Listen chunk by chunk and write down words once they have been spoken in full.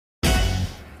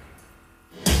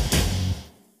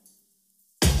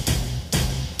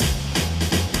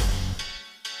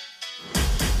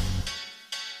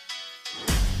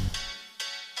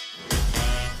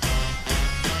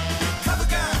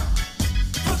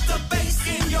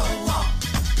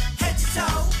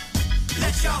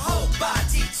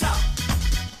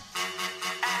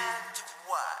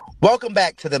Welcome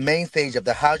back to the main stage of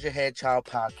the How's Your Head Child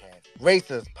podcast.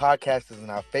 Racers, podcasters, and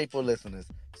our faithful listeners,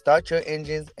 start your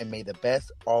engines and may the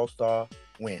best all-star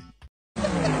win.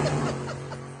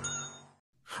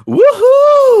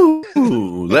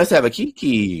 Woohoo! Let's have a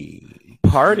kiki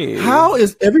party. How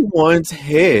is everyone's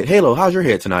head? Halo, how's your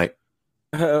head tonight?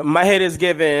 My head is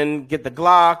giving, get the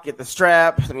Glock, get the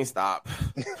strap. Let me stop.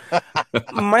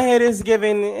 My head is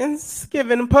giving, it's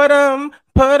giving, put 'em,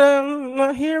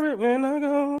 I hear it when I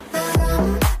go.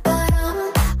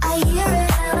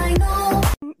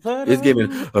 It's giving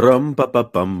rum pa pa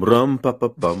bum rum pa pa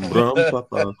bum rum pa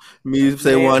pa. Me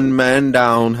say one man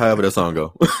down, however the song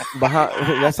go.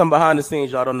 That's some behind the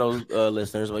scenes y'all don't know,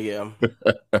 listeners, but yeah.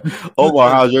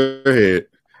 Omar, how's your head?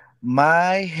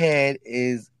 My head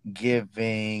is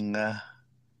giving.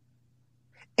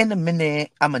 In a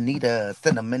minute, I'ma need a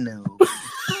cinnamon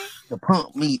to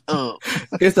pump me up.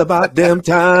 It's about damn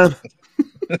time.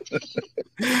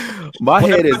 My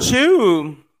head is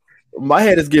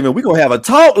giving. We gonna have a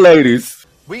talk, ladies.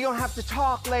 We gonna have to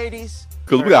talk, ladies.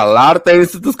 Because we got a lot of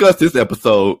things to discuss this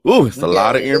episode. Ooh, it's a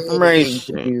lot of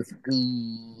information.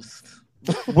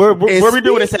 Where we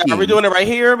doing this at? Are we doing it right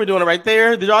here? We're doing it right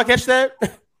there. Did y'all catch that?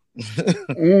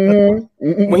 When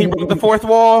he broke the fourth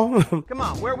wall. Come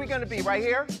on, where are we gonna be? Right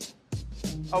here?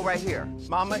 Oh, right here.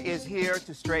 Mama is here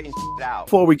to straighten it out.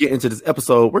 Before we get into this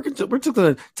episode, we're just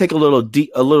gonna take a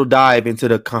little dive into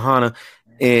the Kahana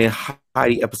and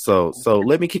Heidi episode. So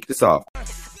let me kick this off.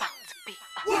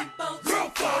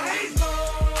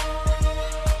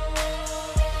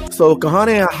 So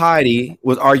Kahana and Heidi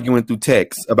was arguing through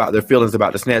text about their feelings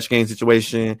about the Snatch Game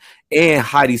situation and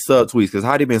Heidi's subtweets, because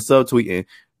Heidi been subtweeting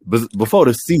before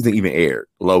the season even aired,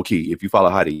 low key. If you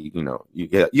follow Heidi, you know, you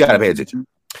gotta pay attention.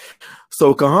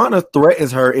 So Kahana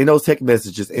threatens her in those text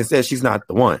messages and says she's not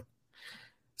the one.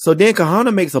 So then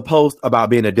Kahana makes a post about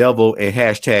being a devil and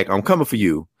hashtag I'm coming for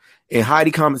you. And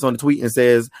Heidi comments on the tweet and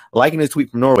says, liking this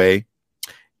tweet from Norway.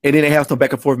 And then they have some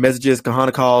back and forth messages.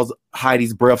 Kahana calls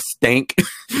Heidi's breath stank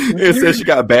and says she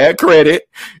got bad credit.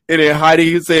 And then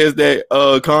Heidi says that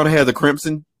Kahana has a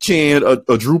crimson chin,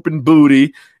 a drooping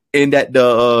booty, and that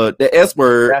the S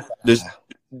word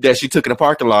that she took in the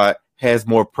parking lot has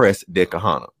more press than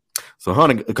Kahana. So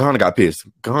Kahana got pissed.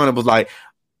 Kahana was like,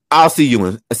 I'll see you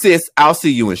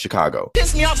in Chicago.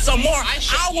 Piss me off some more.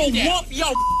 I will whoop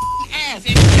your ass.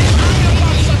 If I am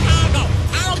from Chicago,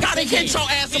 I don't gotta hit your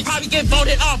ass and probably get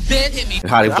voted off, bitch. And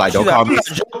Heidi was like, don't call me. I'm not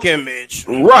joking,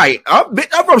 bitch. Right.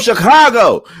 I'm from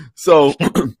Chicago. So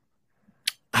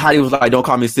Heidi was like, don't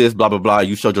call me sis, blah, blah, blah.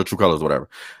 You showed your true colors, whatever.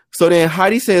 So then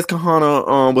Heidi says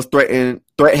Kahana was threatened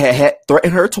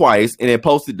her twice and then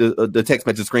posted the text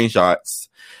message screenshots,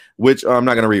 which I'm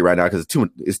not going to read right now because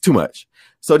it's too much.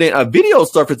 So then a video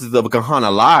surfaces of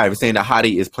Kahana live saying that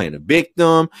Heidi is playing a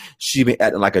victim. She been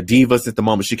acting like a diva since the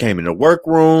moment she came in the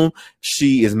workroom.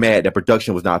 She is mad that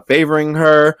production was not favoring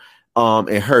her. And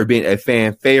her being a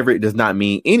fan favorite does not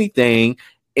mean anything.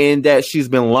 And that she's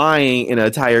been lying and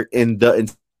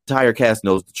the entire cast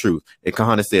knows the truth. And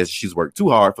Kahana says she's worked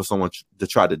too hard for someone to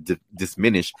try to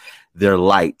diminish their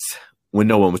light when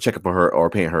no one was checking for her or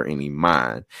paying her any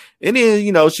mind. And then,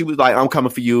 you know, she was like, I'm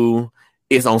coming for you.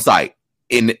 It's on site.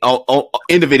 In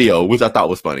the video, which I thought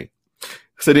was funny.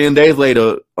 So then days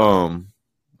later,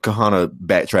 Kahana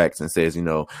backtracks and says, you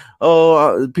know,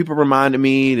 people reminded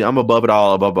me I'm above it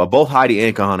all. Blah, blah. Both Heidi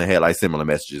and Kahana had like similar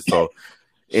messages. So,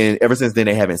 and ever since then,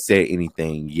 they haven't said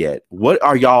anything yet. What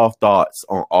are y'all thoughts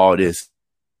on all this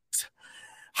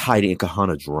Heidi and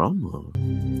Kahana drama?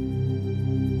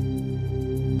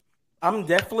 I'm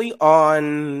definitely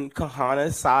on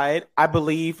Kahana's side. I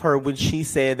believe her when she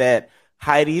said that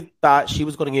Heidi thought she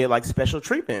was going to get like special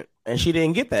treatment and she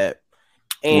didn't get that.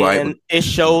 And It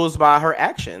shows by her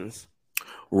actions.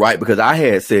 Right. Because I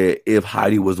had said if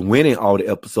Heidi was winning all the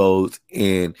episodes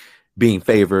and being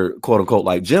favored, quote unquote,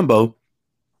 like Jimbo,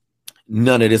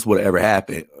 none of this would have ever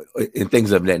happened and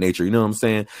things of that nature. You know what I'm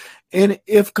saying? And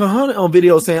if Kahana on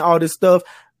video saying all this stuff,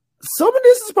 some of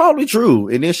this is probably true.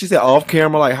 And then she said off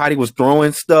camera, like Heidi was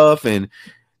throwing stuff and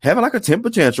having like a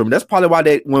temper tantrum. That's probably why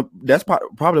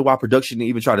probably why production didn't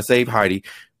even try to save Heidi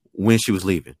when she was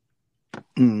leaving.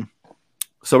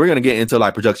 So we're gonna get into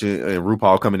like production and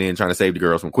RuPaul coming in trying to save the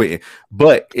girls from quitting.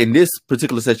 But in this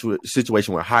particular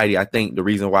situation with Heidi, I think the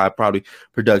reason why probably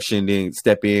production didn't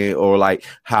step in, or like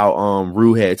how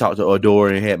Ru had talked to Adore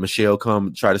and had Michelle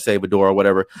come try to save Adore or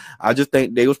whatever. I just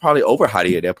think they was probably over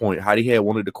Heidi at that point. Heidi had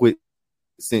wanted to quit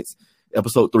since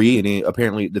episode 3, and then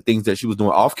apparently the things that she was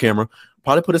doing off camera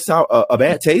probably put us out a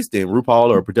bad taste in RuPaul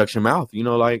or production mouth. You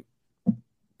know, like,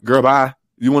 girl, bye.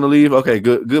 You want to leave? Okay,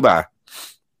 goodbye.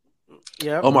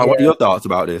 Yeah. Omar, what are your thoughts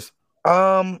about this?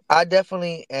 I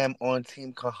definitely am on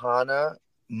Team Kahana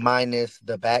minus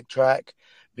the backtrack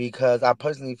because I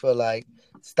personally feel like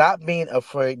stop being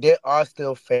afraid. There are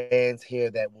still fans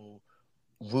here that will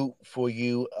root for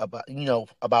you about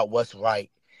about what's right.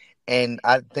 And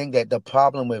I think that the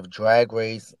problem with Drag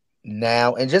Race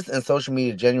now and just in social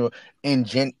media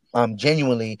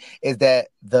genuinely is that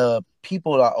the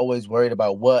people are always worried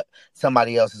about what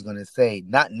somebody else is going to say,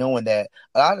 not knowing that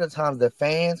a lot of the times the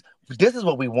fans, this is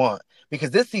what we want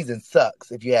because this season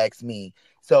sucks if you ask me.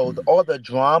 So all the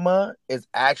drama is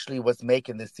actually what's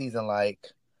making this season like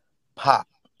pop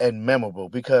and memorable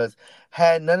because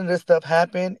had none of this stuff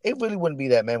happened, it really wouldn't be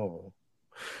that memorable.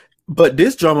 But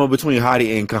this drama between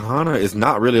Heidi and Kahana is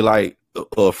not really like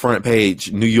a front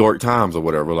page New York Times or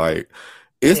whatever. Like,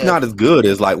 it's not as good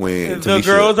as like when the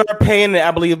girls are paying it,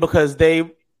 I believe, because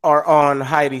they are on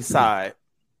Heidi's side.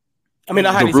 I mean,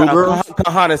 not Heidi's side,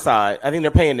 Kahana's side. I think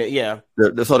they're paying it. Yeah.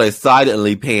 So they're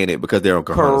silently paying it because they're on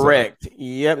Kahana's correct. side.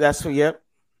 Yep.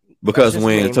 Because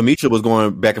when Tamisha was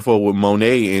going back and forth with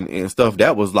Monet and stuff,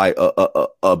 that was like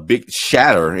a big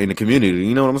shatter in the community.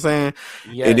 You know what I'm saying?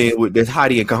 Yes. And then with this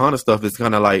Heidi and Kahana stuff, it's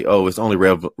kind of like, oh, it's only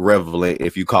relevant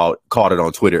if you caught it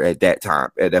on Twitter at that time,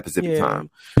 at that specific time.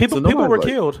 People were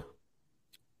killed.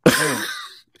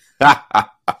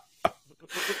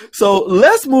 So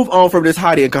let's move on from this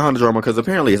Heidi and Kahana drama because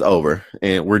apparently it's over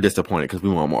and we're disappointed because we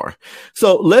want more.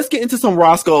 So let's get into some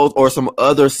Roscoe's or some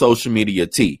other social media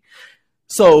tea.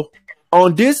 So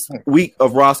on this week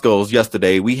of Roscoe's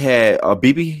yesterday, we had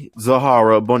Bibi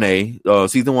Zahara Bonet,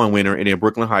 season 1 winner, and then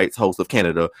Brooklyn Heights host of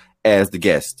Canada as the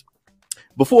guest.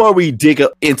 Before we dig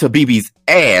into Bibi's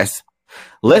ass,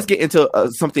 let's get into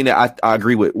something that I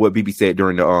agree with what Bibi said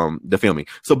during the filming.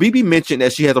 So Bibi mentioned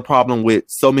that she has a problem with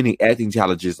so many acting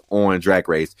challenges on Drag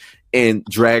Race, and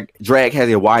drag has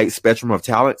a wide spectrum of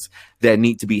talents that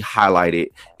need to be highlighted,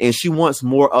 and she wants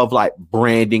more of like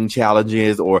branding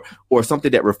challenges or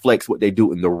something that reflects what they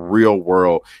do in the real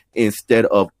world instead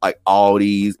of like all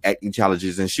these acting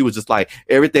challenges. And she was just like,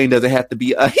 everything doesn't have to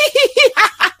be a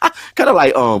kind of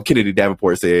like Kennedy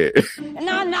Davenport said. And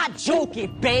I'm not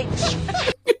joking, bitch.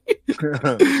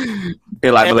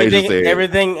 And like Malaysia said,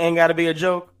 everything ain't got to be a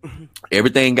joke.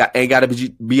 Everything ain't got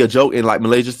to be a joke. And like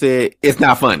Malaysia said, it's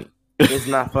not funny. It's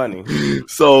not funny.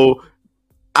 So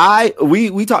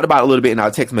we talked about it a little bit in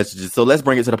our text messages. So let's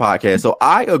bring it to the podcast. So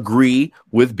I agree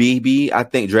with BB. I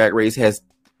think Drag Race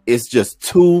it's just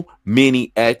too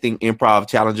many acting improv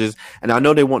challenges. And I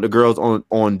know they want the girls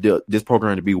on this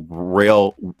program to be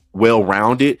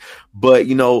well-rounded, but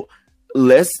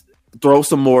let's throw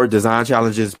some more design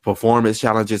challenges, performance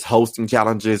challenges, hosting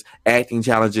challenges, acting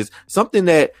challenges, something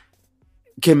that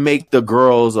can make the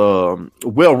girls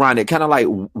well-rounded, kind of like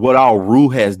what all Ru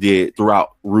has did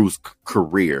throughout Ru's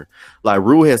career. Like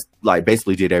Ru has like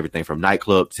basically did everything from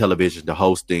nightclub, television, to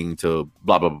hosting, to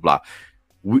blah, blah, blah, blah.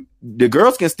 The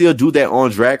girls can still do that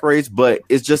on Drag Race, but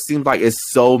it just seems like it's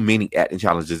so many acting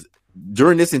challenges.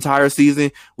 During this entire season,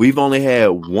 we've only had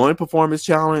one performance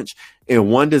challenge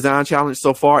and one design challenge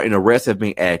so far, and the rest have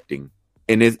been acting.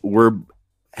 And we're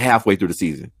halfway through the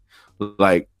season.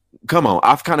 Like, come on.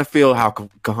 I kind of feel how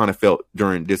Kahana felt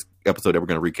during this episode that we're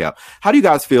going to recap. How do you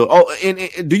guys feel? Oh,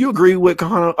 and do you agree with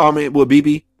Kahana, with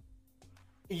BB?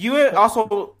 You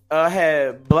also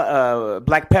had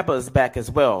Black Pepper's back as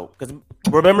well. Because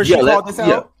remember she called this out?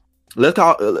 Yeah. Let's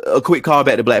call a quick call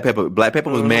back to Black Pepper. Black Pepper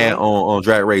was mad on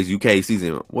Drag Race UK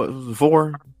season. What was it,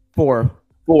 4? 4.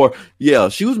 Yeah,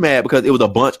 she was mad because it was a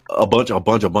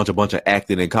bunch of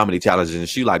acting and comedy challenges, and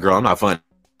she like, girl, I'm not funny.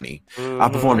 I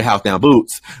performed the House Down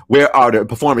Boots. Where are the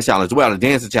performance challenges? Where are the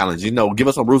dancing challenges? Give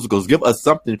us some musicals. Give us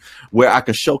something where I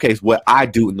can showcase what I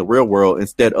do in the real world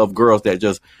instead of girls that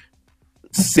just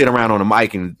sit around on a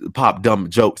mic and pop dumb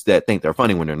jokes that think they're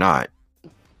funny when they're not.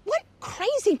 What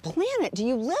crazy planet do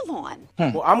you live on?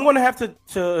 Well, I'm going to have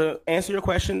to answer your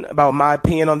question about my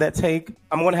opinion on that take.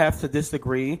 I'm going to have to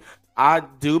disagree. I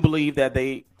do believe that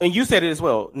they, and you said it as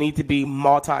well, need to be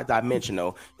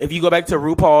multi-dimensional. If you go back to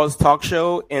RuPaul's talk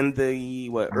show in the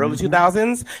early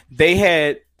 2000s, they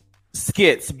had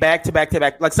skits back to back to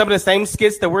back, like some of the same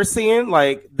skits that we're seeing.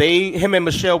 Like him and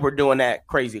Michelle were doing that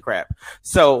crazy crap.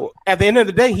 So at the end of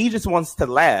the day, he just wants to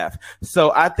laugh.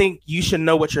 So I think you should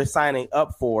know what you're signing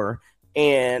up for,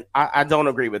 and I don't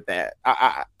agree with that.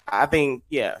 I think,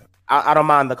 yeah. I don't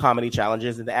mind the comedy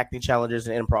challenges and the acting challenges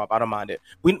and improv. I don't mind it.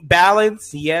 We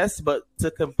balance, yes, but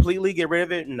to completely get rid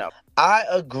of it, no. I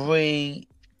agree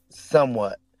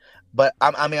somewhat, but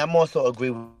I'm also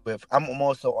I'm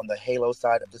also on the Halo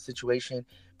side of the situation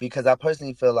because I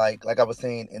personally feel like I was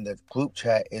saying in the group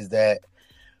chat, is that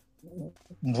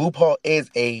RuPaul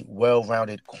is a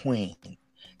well-rounded queen.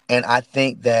 And I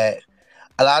think that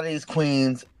a lot of these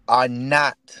queens are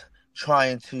not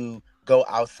trying to go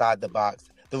outside the box.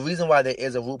 The reason why there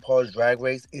is a RuPaul's Drag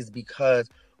Race is because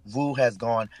Ru has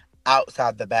gone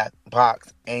outside the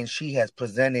box, and she has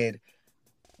presented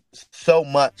so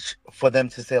much for them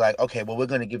to say, like, okay, well, we're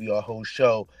going to give you a whole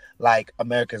show like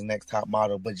America's Next Top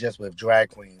Model, but just with drag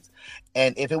queens.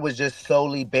 And if it was just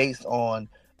solely based on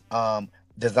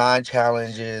design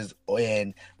challenges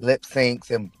and lip syncs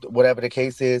and whatever the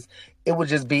case is, it would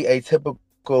just be a typical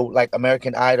like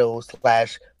American Idol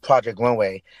 / Project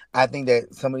Runway. I think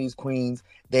that some of these queens,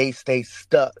 they stay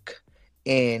stuck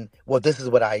in, well, this is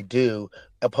what I do,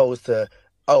 opposed to,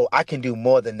 oh, I can do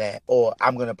more than that, or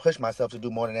I'm going to push myself to do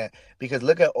more than that. Because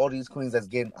look at all these queens that's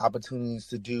getting opportunities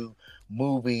to do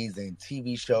movies and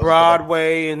TV shows.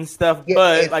 Broadway and stuff,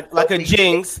 yeah, but like a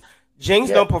Jinx.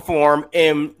 Jinx don't perform,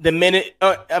 and the minute,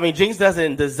 Jinx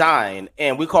doesn't design,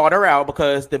 and we called her out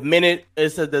because the minute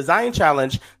it's a design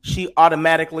challenge, she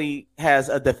automatically has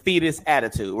a defeatist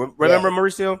attitude. Remember,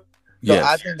 Mauricio?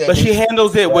 Yes. But she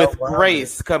handles it with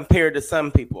grace compared to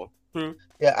some people.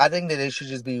 Yeah, I think that it should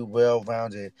just be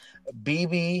well-rounded.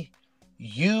 BB,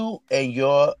 you and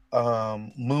your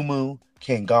moo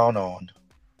can go on.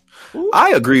 I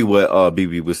agree with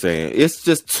BB was saying. It's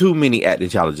just too many acting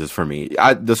challenges for me.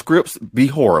 The scripts be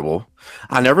horrible.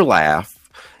 I never laugh.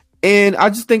 And I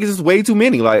just think it's just way too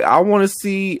many. Like, I want to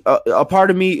see a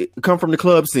part of me come from the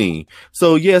club scene.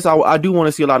 So, yes, I do want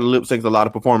to see a lot of lip syncs, a lot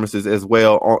of performances as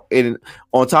well. And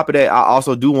on top of that, I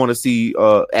also do want to see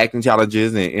acting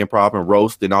challenges and improv and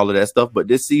roast and all of that stuff. But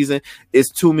this season,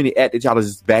 it's too many acting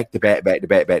challenges back to back.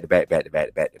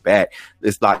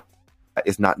 It's like,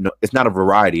 it's not a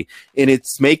variety, and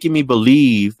it's making me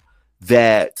believe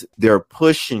that they're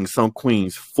pushing some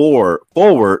queens forward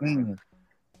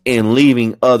and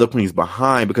leaving other queens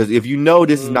behind. Because if you know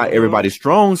this is not everybody's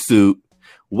strong suit,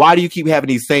 why do you keep having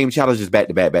these same challenges back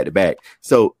to back?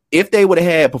 So if they would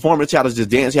have had performance challenges,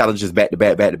 dance challenges back to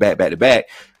back,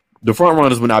 the front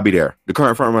runners would not be there. The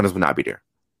current front runners would not be there.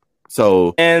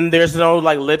 So, and there's no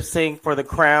like lip sync for the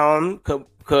crown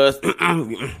because.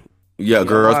 Yeah,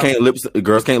 girls can't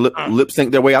lip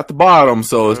sync their way out the bottom,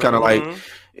 so it's kind of like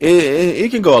it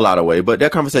can go a lot of way. But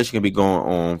that conversation can be going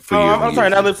on for years. I'm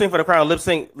sorry, not lip sync for the crown, lip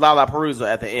sync Lollapalooza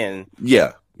at the end.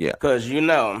 Yeah, because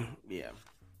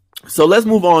So let's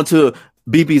move on to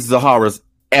BB Zahara's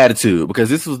attitude, because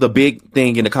this was the big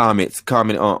thing in the comment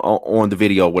on the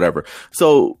video, whatever.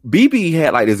 So BB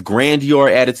had like this grandeur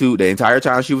attitude the entire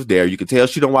time she was there. You could tell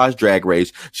she don't watch Drag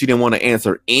Race. She didn't want to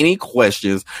answer any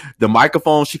questions. The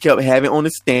microphone she kept having on the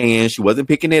stand, she wasn't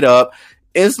picking it up.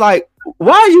 It's like,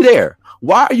 why are you there?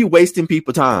 Why are you wasting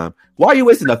people's time? Why are you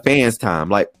wasting the fans' time?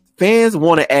 Like, fans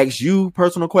want to ask you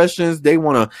personal questions. They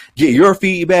want to get your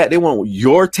feedback. They want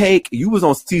your take. You was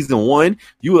on season 1.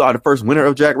 You are the first winner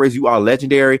of Drag Race. You are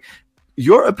legendary.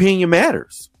 Your opinion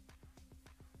matters.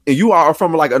 And you are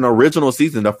from like an original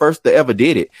season, the first that ever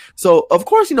did it. So, of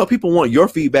course, people want your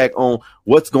feedback on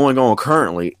what's going on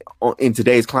currently in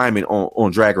today's climate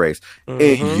on Drag Race.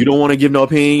 And you don't want to give no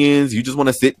opinions. You just want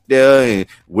to sit there and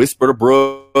whisper to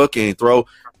Brooke and throw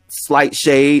slight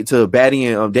shade to Batty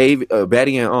and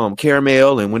Batty and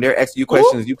Caramel, and when they're asking you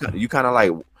questions, you kind of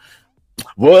like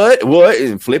what,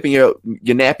 and flipping your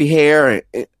nappy hair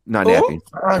and not nappy.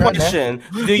 Question: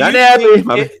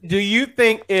 Do you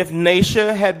think if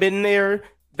Naisha had been there,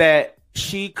 that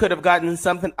she could have gotten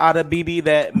something out of BB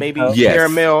that maybe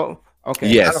Caramel?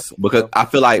 Okay. Yes, because I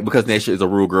feel like because Naisha is a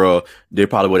Ru girl, they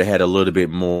probably would have had a little bit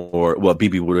more. Well,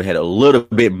 BB would have had a little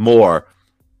bit more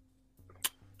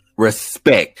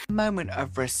respect. Moment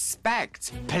of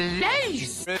respect,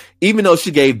 please. Even though she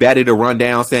gave Batty the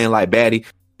rundown, saying like, Batty,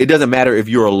 it doesn't matter if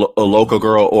you're a local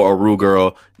girl or a Ru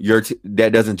girl.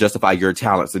 That doesn't justify your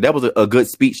talent. So that was a good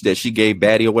speech that she gave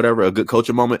Batty or whatever, a good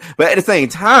coaching moment. But at the same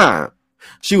time,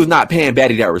 she was not paying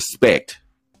Batty that respect.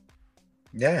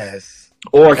 Yes.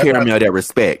 Or Caramel that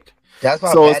respect. That's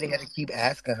why Batty had to keep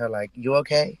asking her, like, you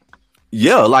okay?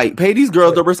 Yeah, like, pay these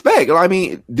girls the respect. I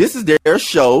mean, this is their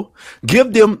show.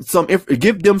 Give them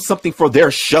something for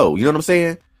their show. You know what I'm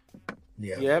saying?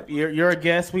 Yeah. Yep. You're a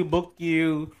guest. We booked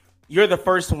you. You're the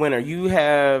first winner. You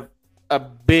have a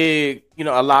big,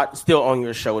 a lot still on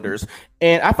your shoulders.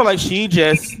 And I feel like she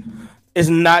just is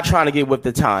not trying to get with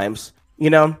the times.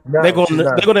 No, they're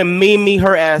gonna meme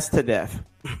her ass to death.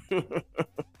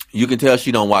 You can tell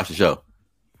she don't watch the show.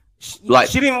 Like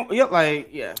she didn't,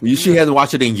 yeah. She hasn't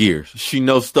watched it in years. She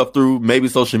knows stuff through maybe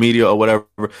social media or whatever.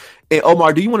 And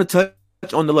Omar, do you want to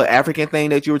touch on the little African thing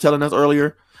that you were telling us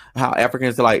earlier? How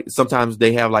Africans like sometimes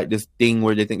they have like this thing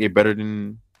where they think they're better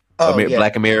than.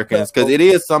 Black Americans, because it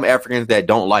is some Africans that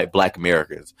don't like Black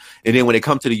Americans. And then when they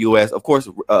come to the U.S., of course,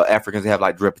 Africans have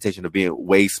like the reputation of being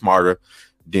way smarter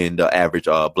than the average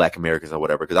Black Americans or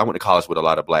whatever. Because I went to college with a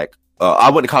lot of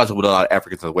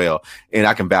Africans as well, and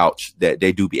I can vouch that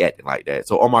they do be acting like that.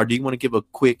 So, Omar, do you want to give a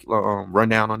quick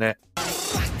rundown on that?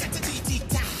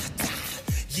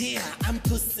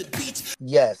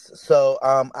 Yes. So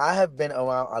I have been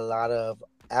around a lot of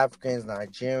Africans,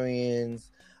 Nigerians,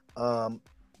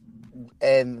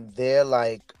 and they're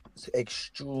like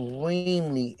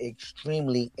extremely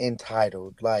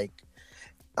entitled. Like,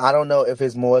 I don't know if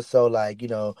it's more so like,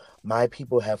 my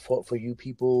people have fought for you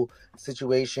people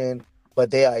situation,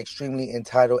 but they are extremely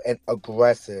entitled and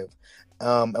aggressive.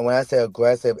 And when I say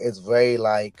aggressive, it's very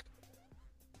like,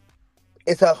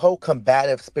 it's a whole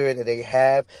combative spirit that they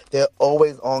have. They're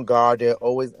always on guard. They're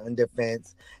always in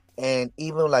defense. And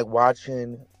even like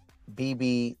watching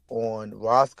BB on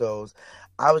Roscoe's,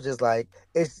 I was just like,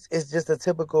 it's just a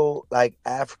typical like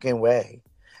African way.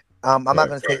 I'm not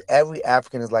going to say every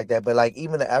African is like that, but like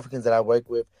even the Africans that I work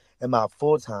with in my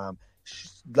full time,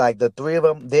 like the three of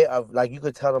them, they are like, you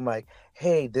could tell them like,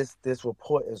 hey, this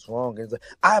report is wrong. And it's like,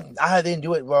 I didn't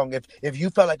do it wrong. If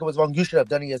you felt like it was wrong, you should have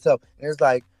done it yourself. And it's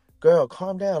like, girl,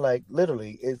 calm down. Like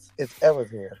literally, it's errors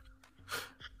here.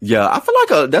 Yeah, I feel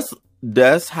like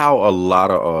that's how a lot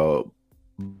of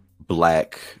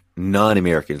Black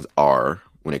non-Americans are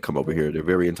when they come over here. They're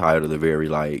very entitled. They're very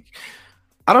like,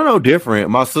 I don't know, different.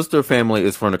 My sister family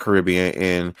is from the Caribbean,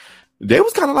 and they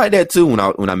was kind of like that too when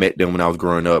I met them when I was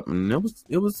growing up, and it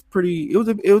was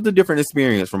a different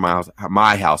experience from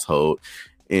my household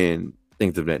and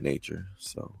things of that nature.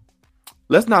 So.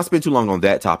 Let's not spend too long on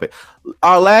that topic.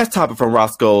 Our last topic from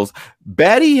Roscoe's,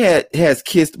 Batty has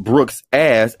kissed Brooke's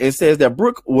ass and says that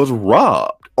Brooke was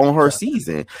robbed on her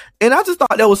season. And I just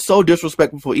thought that was so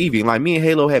disrespectful for Evie. Like me and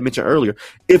Halo had mentioned earlier,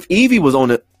 if Evie was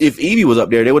up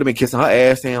there, they would have been kissing her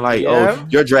ass saying like, oh,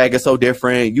 your drag is so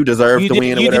different. You deserve to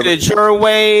win or whatever. You did it your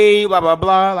way, blah, blah,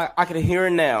 blah. Like I can hear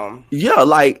it now. Yeah,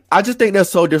 like I just think that's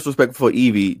so disrespectful for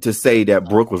Evie to say that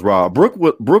Brooke was robbed.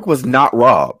 Brooke was not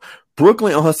robbed.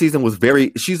 Brooklyn on her season was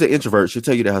she's an introvert. She'll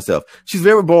tell you that herself. She's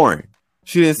very boring.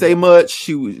 She didn't say much.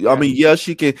 She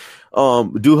can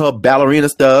do her ballerina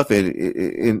stuff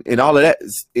and all of that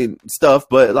and stuff.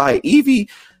 But like Evie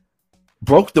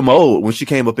broke the mold when she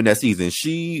came up in that season.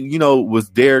 She, was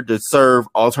there to serve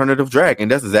alternative drag,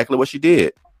 and that's exactly what she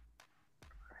did.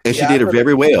 And she did it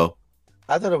very well.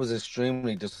 I thought it was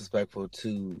extremely disrespectful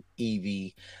to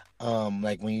Evie.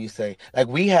 Like when you say, like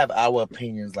we have our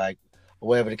opinions, like,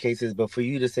 whatever the case is, but for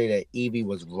you to say that Evie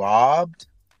was robbed,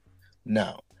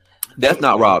 no. That's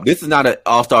not robbed. This is not an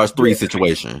All-Stars 3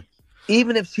 situation.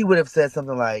 Even if she would have said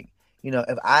something like,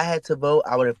 if I had to vote,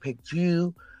 I would have picked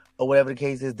you, or whatever the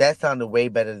case is, that sounded way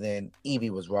better than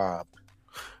Evie was robbed.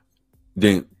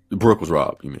 Then Brooke was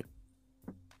robbed, you mean?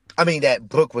 I mean, that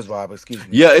Brooke was robbed, excuse me.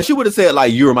 Yeah, if she would have said,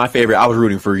 like, you were my favorite, I was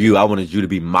rooting for you, I wanted you to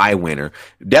be my winner,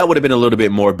 that would have been a little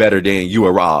bit more better than you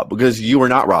were robbed, because you were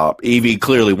not robbed. Evie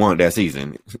clearly won that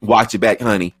season. Watch it back,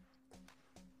 honey.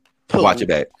 Watch it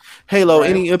back. Halo,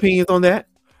 any opinions on that?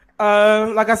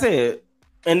 Like I said,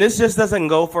 and this just doesn't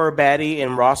go for Batty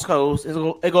and Roscoe's.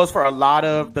 It goes for a lot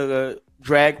of the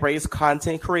Drag Race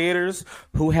content creators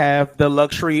who have the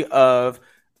luxury of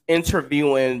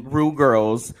interviewing Ru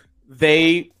girls.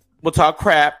 They will talk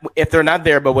crap if they're not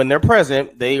there, but when they're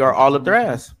present, they are all up their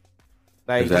ass.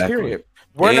 Like, exactly. Period.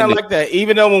 We're not like that.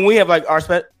 Even though when we have like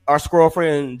our squirrel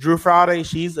friend Drew Friday,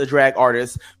 she's a drag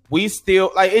artist. We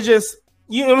still like it. Just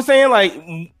you know what I'm saying?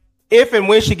 Like if and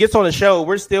when she gets on the show,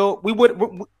 we're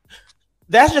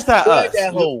that's just not us.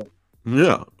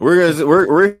 Yeah,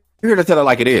 we're here to tell it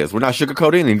like it is. We're not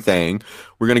sugarcoating anything.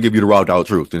 We're gonna give you the raw dog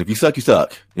truth. And if you suck, you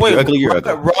suck. If Wait, you're ugly, you're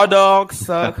ugly. Raw dog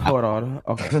suck. Hold on.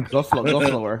 Okay, go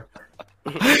slower.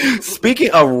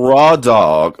 Speaking of raw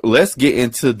dog, let's get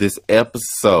into this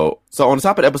episode. So on the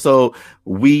top of the episode,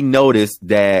 we noticed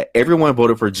that everyone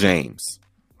voted for James.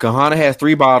 Kahana has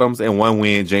 3 bottoms and 1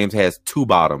 win. James has 2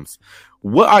 bottoms.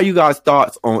 What are you guys'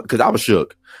 thoughts on? Because I was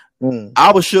shook.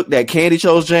 I was shook that Candy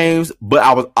chose James, but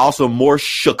I was also more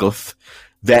shooketh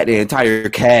that the entire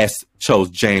cast chose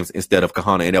James instead of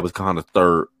Kahana, and that was Kahana's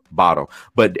 3rd bottom.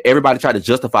 But everybody tried to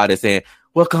justify that saying,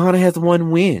 well, Kahana has 1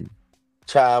 win.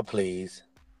 Child, please.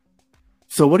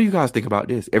 So what do you guys think about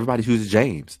this? Everybody chooses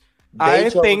James. I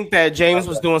think that James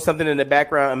was doing something in the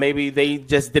background, and maybe they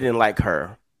just didn't like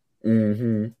her.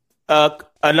 Mm-hmm.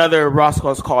 Another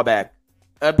Roscoe's callback.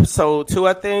 Episode 2,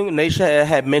 I think, Naisha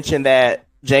had mentioned that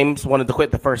James wanted to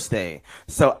quit the first day.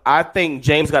 So I think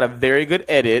James got a very good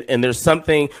edit, and there's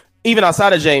something, even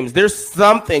outside of James, there's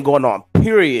something going on,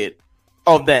 period,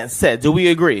 on that set. Do we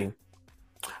agree?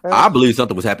 I believe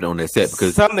something was happening on that set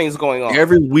because something's going on.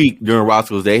 Every week during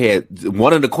Roscoe's, they had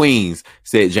one of the queens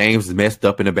said James is messed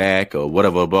up in the back or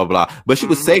whatever, blah blah. But she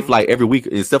was safe like every week,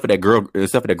 except for that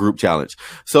group challenge.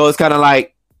 So it's kind of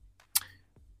like,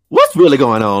 what's really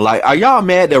going on? Like, are y'all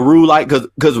mad that Rue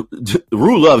because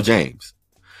Rue loves James?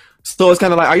 So it's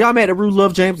kind of like, are y'all mad that Rue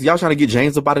loves James? Y'all trying to get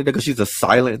James up out of there because she's a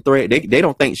silent threat? They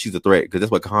don't think she's a threat because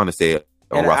that's what Kahana said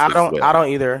on Roscoe's. I don't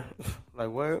either. Like,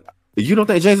 what? You don't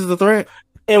think James is a threat?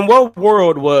 In what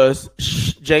world was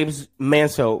James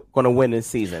Mansell going to win this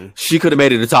season? She could have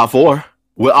made it the top 4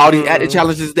 with all these acting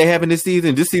challenges they have in this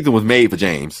season. This season was made for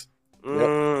James.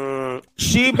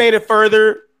 She made it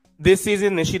further this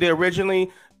season than she did originally.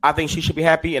 I think she should be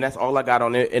happy, and that's all I got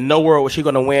on it. In no world was she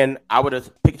going to win. I would have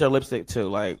picked her lipstick too.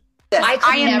 Like, I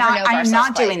am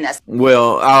not doing this.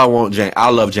 Well, I want James. I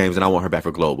love James, and I want her back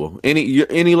for Global.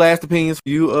 Any last opinions for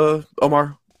you,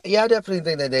 Omar? Yeah, I definitely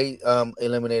think that they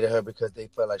eliminated her because they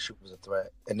felt like she was a threat.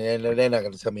 And then they're not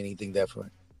going to tell me anything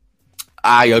different.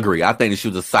 I agree. I think that she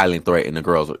was a silent threat, and the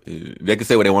girls, they can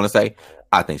say what they want to say.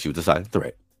 I think she was a silent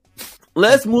threat.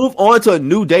 Let's move on to a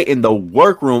new day in the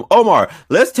workroom. Omar,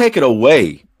 let's take it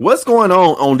away. What's going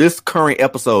on this current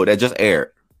episode that just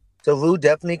aired? So Rue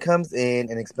definitely comes in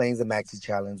and explains the Maxi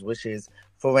Challenge, which is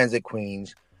Forensic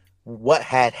Queens, what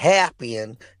had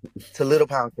happened to Little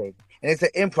Pound Cake. And it's an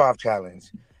improv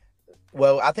challenge.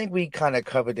 Well, I think we kind of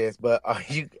covered this, but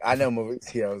I know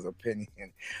Mauricio's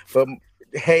opinion. But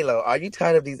Halo, are you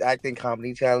tired of these acting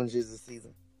comedy challenges this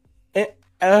season?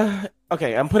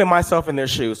 Okay, I'm putting myself in their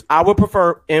shoes. I would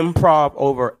prefer improv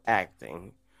over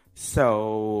acting.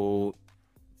 So,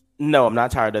 no, I'm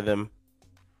not tired of them.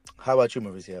 How about you,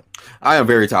 Mauricio? I am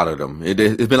very tired of them.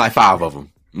 It's been like 5 of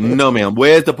them. No, ma'am.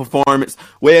 Where's the performance?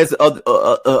 Where's the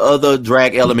other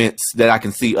drag elements that I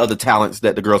can see, other talents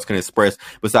that the girls can express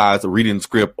besides reading the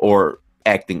script or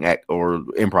acting or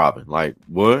improv? Like,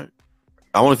 what?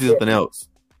 I want to see something else.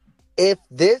 If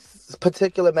this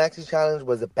particular Maxi Challenge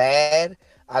was bad,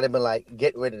 I'd have been like,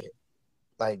 get rid of it.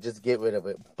 Like, just get rid of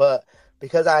it. But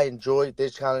because I enjoyed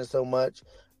this challenge so much,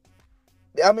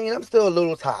 I mean, I'm still a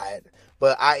little tired,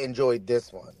 but I enjoyed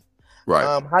this one.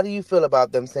 Right. How do you feel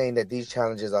about them saying that these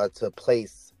challenges are to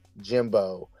place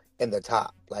Jimbo in the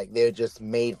top? Like, they're just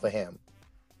made for him.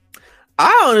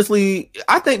 I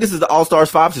think this is the All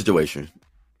Stars 5 situation.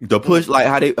 The push, like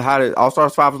how the All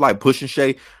Stars 5 was like pushing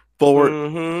Shay forward,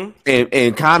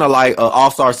 and kind of like All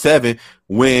Star 7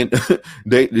 when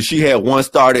she had one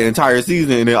star the entire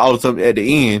season, and then all of a sudden at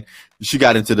the end she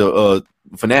got into the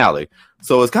finale.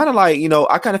 So it's kind of like,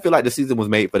 I kind of feel like the season was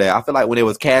made for that. I feel like when they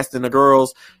was casting the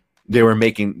girls, they were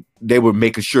making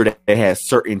sure that they had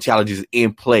certain challenges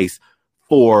in place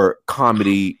for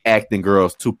comedy acting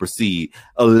girls to proceed.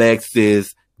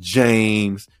 Alexis,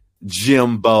 James,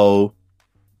 Jimbo.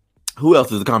 Who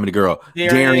else is a comedy girl?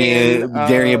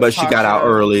 Darian, but she got out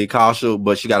early. Kasha,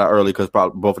 but she got out early because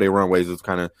both of their runways was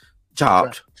kind of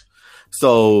chopped. Right.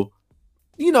 So,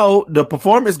 the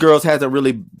performance girls hasn't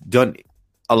really done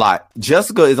a lot.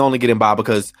 Jessica is only getting by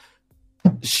because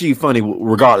she funny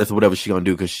regardless of whatever she's gonna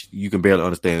do because you can barely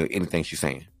understand anything she's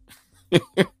saying.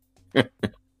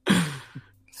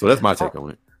 So that's my take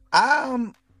on it.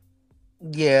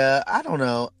 Yeah, I don't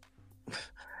know.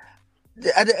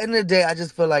 At the end of the day, I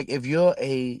just feel like if you're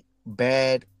a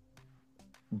bad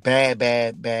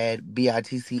bitch,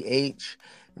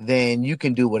 then you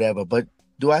can do whatever. But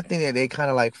do I think that they kind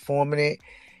of like forming it?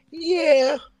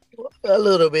 Yeah, a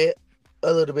little bit.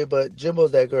 But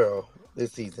Jimbo's that girl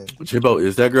this season. Jimbo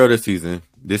is that girl this season.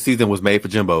 This season was made for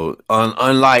Jimbo,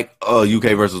 unlike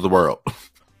UK versus the world.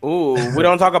 Ooh, we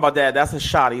don't talk about that. That's a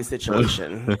shoddy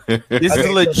situation. This is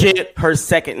legit her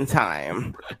second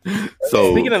time.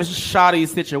 So speaking of shoddy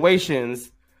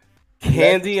situations,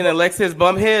 Candy and Alexis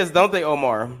bump heads, don't they,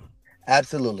 Omar?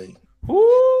 Absolutely.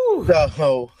 Woo!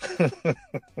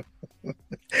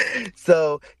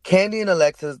 So Candy and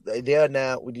Alexis, they are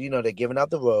now, they're giving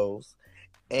out the roles,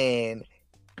 and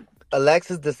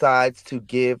Alexis decides to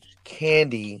give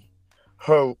Candy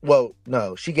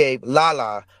she gave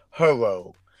Lala her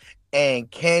role.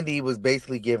 And Candy was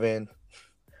basically given,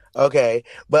 okay,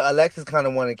 but Alexis kind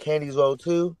of wanted Candy's role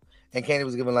too, and Candy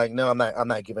was given like, no, I'm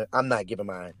not giving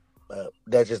mine.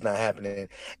 That's just not happening.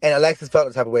 And Alexis felt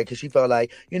the type of way because she felt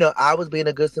like, I was being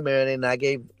a good Samaritan and I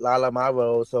gave Lala my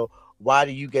role, so why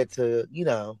do you get to,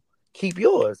 keep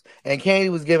yours? And Candy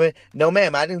was given, no,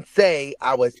 ma'am, I didn't say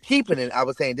I was keeping it. I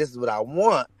was saying this is what I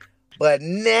want, but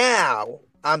now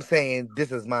I'm saying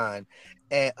this is mine.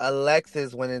 And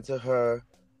Alexis went into her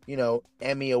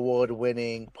Emmy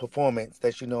Award-winning performance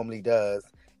that she normally does.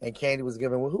 And Candy was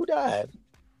given, well, who died?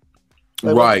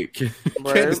 Right.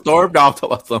 Candy stormed off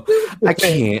to something. I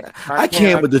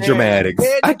can't with the dramatics.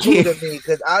 I can't.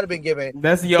 Because I'd have been giving.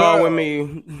 That's y'all with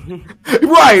me.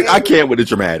 Right. I can't with the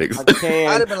dramatics. I can't.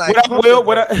 I'd have been like,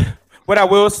 what I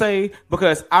will say,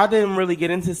 because I didn't really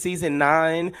get into season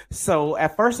 9, so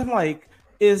at first I'm like,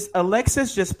 is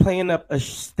Alexis just playing up a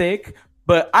stick?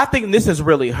 But I think this is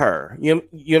really her. You know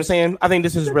what I'm saying? I think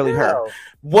this is really her.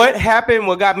 What happened,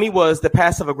 what got me was the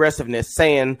passive aggressiveness,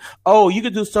 saying, oh, you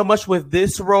could do so much with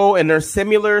this role and they're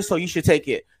similar, so you should take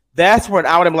it. That's when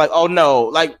I would have been like, oh no,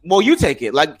 like, well, you take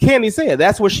it. Like Candy said,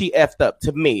 that's what she effed up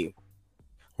to me.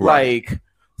 Right. Like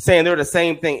saying they're the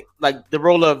same thing, like the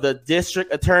role of the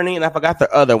district attorney, and I forgot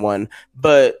the other one.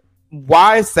 But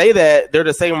why say that they're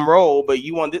the same role, but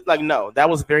you want this? Like, no, that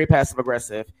was very passive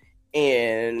aggressive.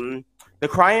 And the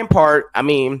crying part, I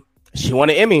mean, she won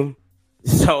an Emmy,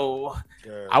 so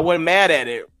I wasn't mad at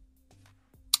it.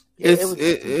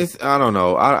 It's I don't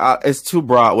know. It's too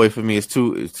Broadway for me. It's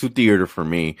too theater for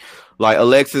me. Like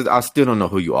Alexis, I still don't know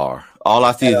who you are. All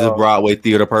I see is a Broadway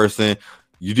theater person.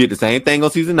 You did the same thing on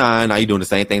season 9. Now you're doing the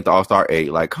same thing to All Star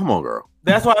 8. Like, come on, girl.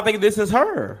 That's why I think this is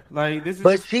her. Like, this is.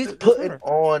 But she's putting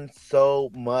on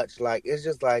so much. Like, it's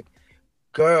just like,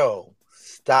 girl,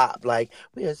 stop. Like,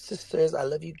 we are sisters. I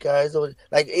love you guys.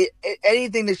 Like,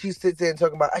 anything that she sits there and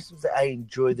talking about, I should say, I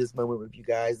enjoy this moment with you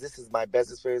guys. This is my best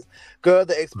experience. Girl,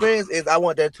 the experience is I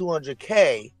want that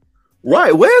 $200K.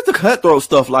 Right. Where's the cutthroat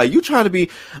stuff? Like, you trying to be,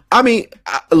 I mean,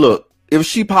 look. If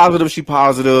she positive, she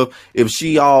positive. If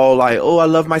she all like, oh, I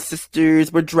love my sisters,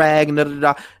 we're dragging,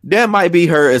 that might be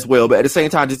her as well. But at the same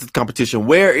time, this is competition.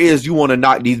 Where is you want to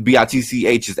knock these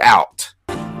BITCHs out?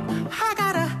 I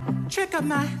got a trick of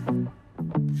my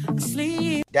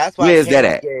sleeve. That's why where's that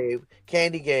at?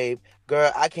 Candy gave,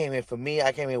 girl, I came here for me.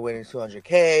 I came here winning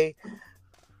 $200K.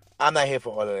 I'm not here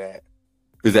for all of that.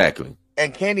 Exactly.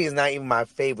 And Candy is not even my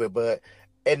favorite, but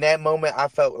in that moment, I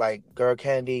felt like, girl,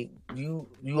 Candy, you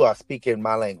are speaking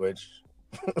my language.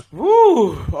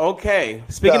 Woo, okay.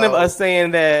 Speaking of us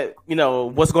saying that, you know,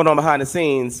 what's going on behind the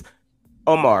scenes,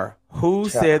 Omar, who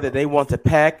said that they want to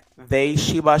pack they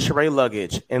Sheba Sheree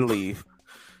luggage and leave?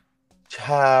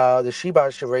 Child, the Sheba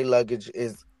Sheree luggage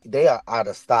they are out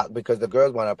of stock because the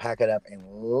girls want to pack it up and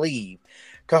leave.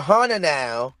 Kahana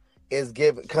now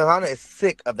Kahana is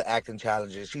sick of the acting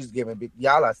challenges. She's giving,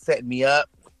 y'all are setting me up.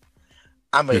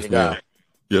 I'm ready to go.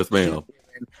 Yes, ma'am.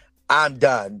 I'm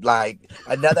done. Like,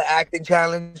 another acting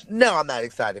challenge? No, I'm not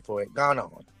excited for it. Gone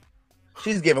on.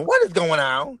 She's giving, what is going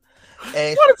on?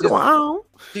 And what is going on?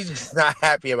 She's just not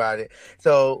happy about it.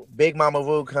 So, Big Mama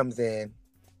Ru comes in,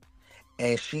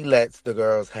 and she lets the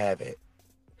girls have it.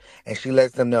 And she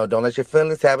lets them know, don't let your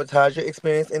feelings sabotage your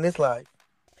experience in this life.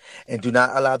 And do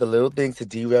not allow the little things to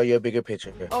derail your bigger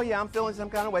picture. Oh, yeah, I'm feeling some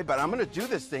kind of way, but I'm going to do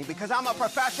this thing because I'm a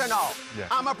professional. Yeah.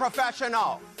 I'm a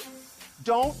professional.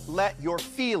 Don't let your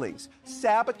feelings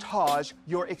sabotage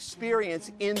your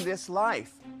experience in this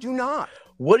life. Do not.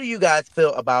 What do you guys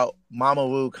feel about Mama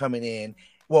Ru coming in?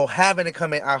 Well, having to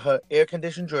come in out her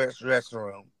air-conditioned dressing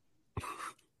room.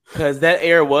 Because that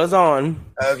air was on.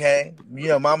 Okay. You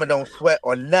know, Mama don't sweat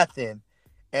or nothing.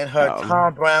 And her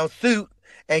Tom Brown suit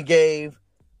and gave,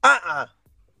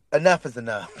 enough is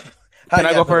enough. Can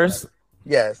I go first?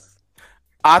 Yes.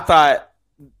 I thought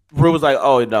Ru was like,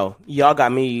 oh, no, y'all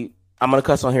got me, I'm going to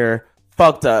cuss on here,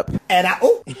 fucked up. And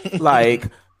like,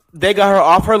 they got her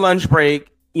off her lunch break,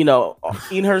 you know,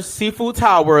 eating her seafood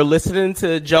tower, listening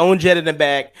to Joan Jett in the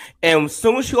back. And as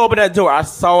soon as she opened that door, I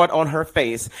saw it on her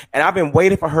face. And I've been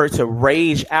waiting for her to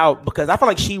rage out because I feel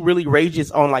like she really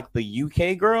rages on like the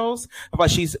UK girls. I feel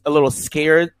like she's a little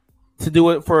scared to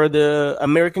do it for the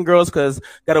American girls because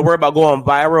got to worry about going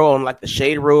viral on like the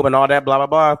shade room and all that, blah, blah,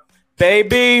 blah.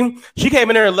 Baby, she came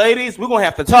in there, ladies, we're going to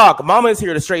have to talk. Mama is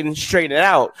here to straighten it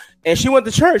out. And she went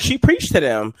to church. She preached to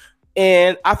them.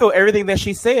 And I feel everything that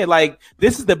she said, like,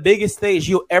 this is the biggest stage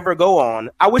you'll ever go on.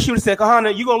 I wish you would have said,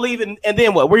 Kahana, you going to leave and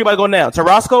then what? Where you about to go now? To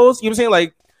Roscoe's? You know what I'm saying?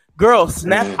 Like, girl,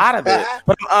 snap out of it.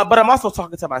 But I'm also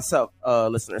talking to myself,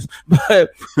 listeners,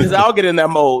 but because I'll get in that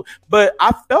mode. But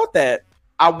I felt that.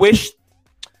 I wish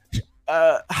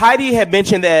Heidi had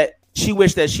mentioned that she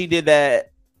wished that she did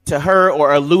that to her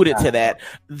or alluded to that.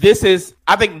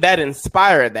 I think that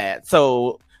inspired that.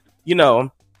 So, you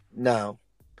know. No,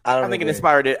 I think it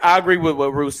inspired it. I agree with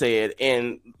what Ru said.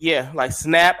 And yeah, like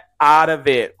snap out of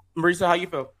it. Marisa, how you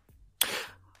feel?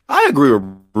 I agree with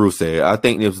Ru said. I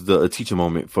think it was a teaching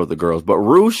moment for the girls. But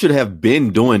Ru should have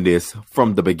been doing this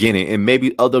from the beginning. And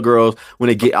maybe other girls, when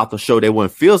they get out the show, they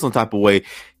wouldn't feel some type of way.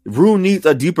 Ru needs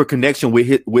a deeper connection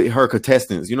with her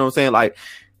contestants. You know what I'm saying? Like,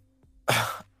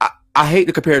 I hate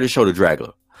to compare the show to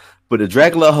Dragula, but the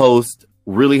Dragula host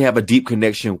really have a deep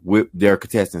connection with their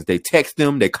contestants. They text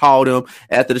them, they call them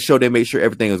after the show. They make sure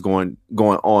everything is going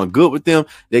on good with them.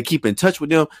 They keep in touch with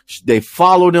them. They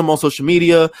follow them on social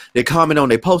media. They comment on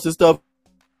their posts and stuff.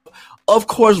 Of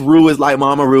course, Ru is like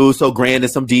Mama Ru, so grand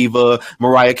and some diva,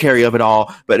 Mariah Carey of it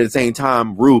all. But at the same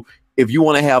time, Ru, if you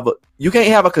want to have you can't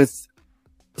have a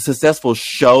successful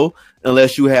show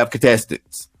unless you have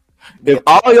contestants. If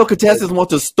all your contestants want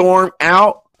to storm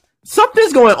out,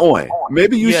 something's going on.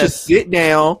 Maybe you should sit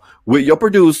down with your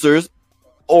producers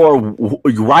or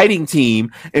writing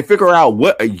team and figure out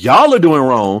what y'all are doing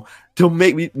wrong to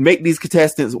make these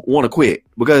contestants want to quit,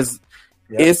 because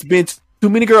it's been too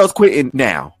many girls quitting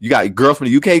now. You got girls from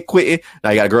the UK quitting.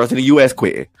 Now you got girls in the US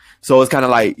quitting. So it's kind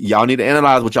of like y'all need to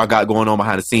analyze what y'all got going on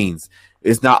behind the scenes.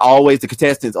 It's not always the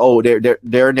contestants. Oh, they're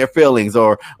in their feelings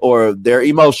or they're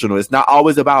emotional. It's not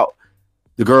always about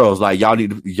the girls. Like y'all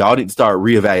need to start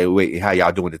reevaluating how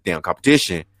y'all doing the damn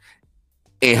competition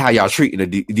and how y'all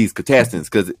treating these contestants.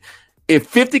 Because if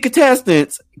 50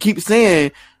 contestants keep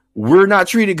saying we're not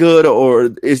treated good or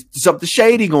it's something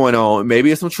shady going on, maybe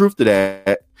it's some truth to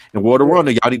that. And World of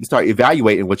Wonder, y'all need to start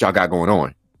evaluating what y'all got going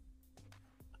on.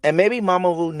 And maybe Mama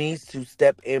Ru needs to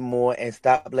step in more and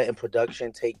stop letting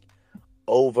production take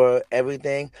over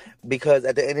everything, because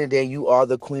at the end of the day, you are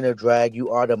the queen of drag.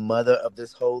 You are the mother of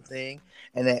this whole thing.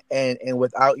 And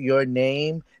without your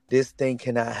name, this thing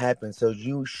cannot happen. So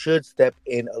you should step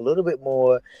in a little bit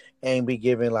more and be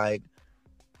giving, like,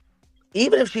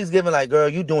 even if she's giving like, girl,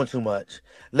 you doing too much.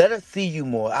 Let us see you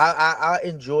more. I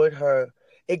enjoyed her.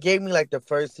 It gave me like the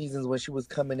first seasons when she was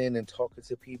coming in and talking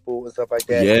to people and stuff like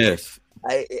that. Yes.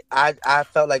 I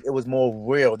felt like it was more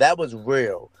real. That was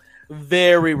real.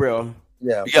 Very real.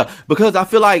 Yeah. Yeah, because I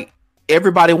feel like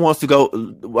everybody wants to go.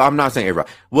 Well, I'm not saying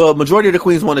everybody. Well, majority of the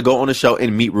queens want to go on the show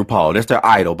and meet RuPaul. That's their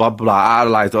idol. Blah, blah, blah.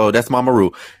 Idolize. Oh, that's Mama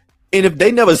Ru. And if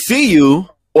they never see you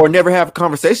or never have a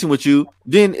conversation with you,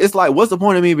 then it's like, what's the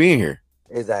point of me being here?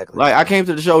 Exactly. Like, I came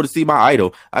to the show to see my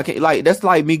idol. I can't, like, that's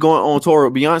like me going on tour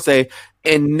with Beyonce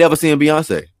and never seeing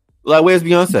Beyonce. Like, where's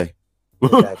Beyonce?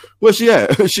 Exactly. Where's she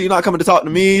at? She not coming to talk to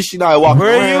me. She not walking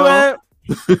around. Where you at?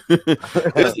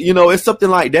 It's something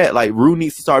like that. Like, Ru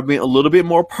needs to start being a little bit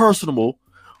more personable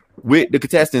with the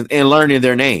contestants and learning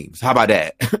their names. How about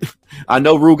that? I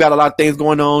know Ru got a lot of things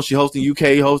going on. She hosting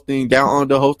UK, hosting Down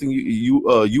Under, hosting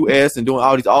US, and doing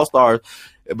all these All Stars.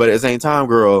 But at the same time,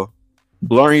 girl,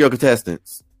 learn your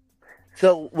contestants.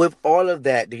 So with all of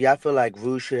that, do y'all feel like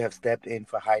Ru should have stepped in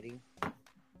for Heidi?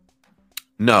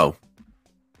 No.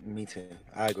 Me too.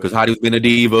 I agree. Because Heidi was being a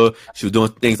diva. She was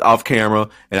doing things off camera.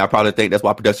 And I probably think that's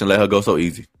why production let her go so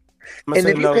easy. And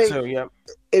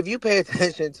if you pay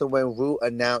attention to when Ru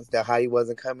announced that Heidi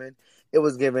wasn't coming, it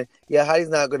was given, Heidi's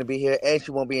not going to be here and she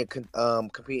won't be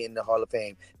competing in the Hall of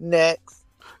Fame. Next.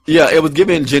 Yeah, it was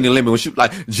giving Jenny Lemon when she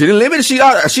like Jenny Lemon. She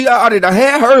already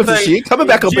had hers. Like, she ain't coming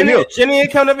back up in here. Jenny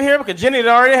ain't coming up here because Jenny had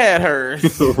already had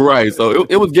hers. Right. So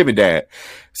it was giving that.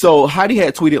 So Heidi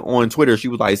had tweeted on Twitter. She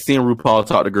was like, seeing RuPaul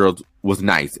talk to girls was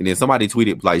nice. And then somebody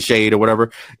tweeted like shade or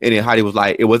whatever. And then Heidi was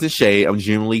like, it wasn't shade. I'm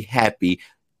genuinely happy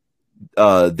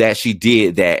that she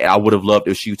did that. I would have loved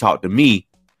if she talked to me,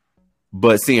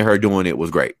 but seeing her doing it was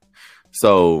great.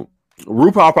 So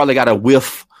RuPaul probably got a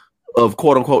whiff of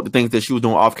quote unquote the things that she was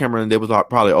doing off camera, and they was like,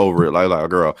 probably over it. Like,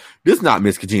 girl, this is not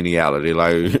Miss Congeniality.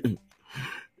 Like,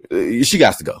 she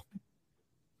got to go.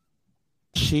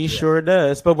 She sure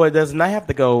does. But what does not have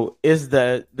to go is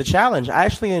the challenge. I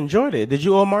actually enjoyed it. Did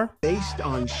you, Omar? Based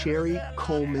on Sherry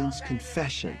Coleman's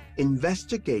confession,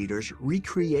 investigators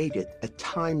recreated a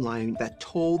timeline that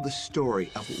told the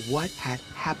story of what had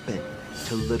happened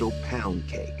to Little Pound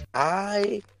Cake.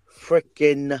 I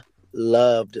freaking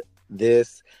loved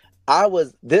this.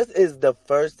 This is the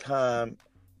first time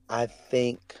I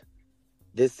think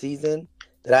this season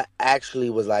that I actually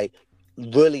was like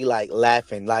really like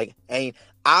laughing. Like, and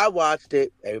I watched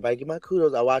it. Everybody give my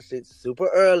kudos. I watched it super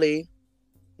early.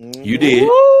 Mm-hmm. You did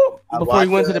before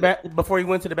you went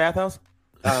to the bathhouse.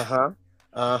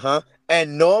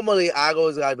 And normally I'd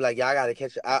be like, I gotta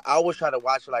catch it. I always try to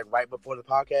watch it like right before the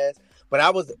podcast. But I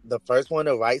was the first one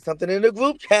to write something in the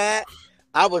group chat.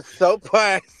 I was so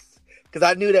pressed. Because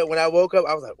I knew that when I woke up,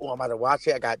 I was like, I'm about to watch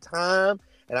it. I got time.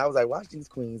 And I was like, watch these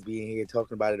queens being here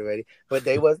talking about it already. But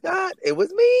they was not. It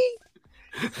was me.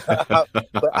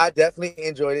 But I definitely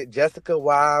enjoyed it. Jessica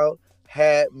Wilde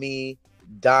had me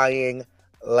dying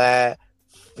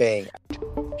laughing.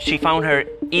 She found her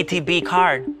ETB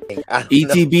card.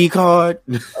 ETB card?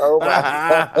 Oh,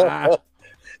 my God.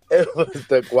 It was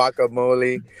the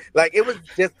guacamole. Like, it was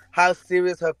just how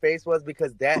serious her face was,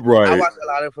 because I Right. watch a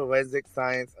lot of forensic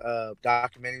science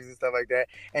documentaries and stuff like that,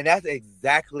 and that's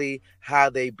exactly how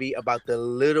they be about the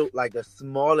little, like the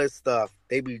smallest stuff.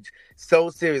 They be so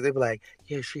serious. They be like,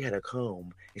 yeah, she had a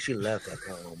comb and she loved that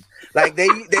comb. Like they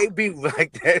be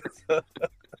like that. So,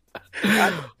 I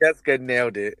think Jessica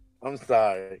nailed it. I'm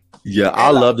sorry. Yeah,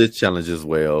 I love this challenge as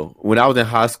well. When I was in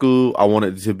high school, I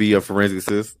wanted to be a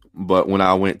forensicist, but when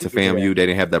I went to FAMU, they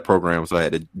didn't have that program, so I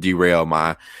had to derail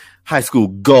my high school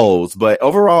goals. But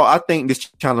overall, I think this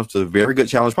challenge was a very good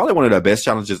challenge, probably one of the best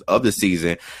challenges of the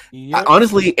season. Yep.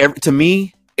 Honestly, to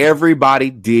me, everybody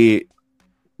did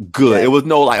good. Yeah. It was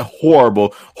no like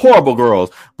horrible girls.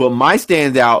 But my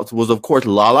standouts was, of course,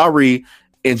 Lala Ree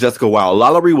and Jessica Wilde.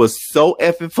 Lala Ree was so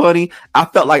effing funny. I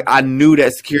felt like I knew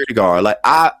that security guard. Like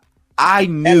I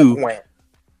knew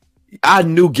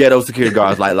ghetto security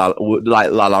guards like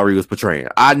Lala Ree was portraying.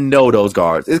 I know those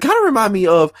guards. It kind of reminded me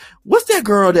of, what's that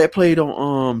girl that played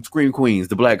on Scream Queens,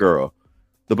 the black girl,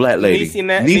 the black lady,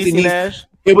 Niecy Nash.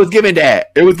 It was giving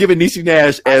that. It was giving Niecy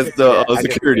Nash as the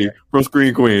security from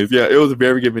Scream Queens. Yeah, it was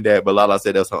very giving that. But Lala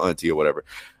said that's her auntie or whatever.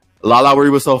 Lala Ree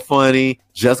was so funny.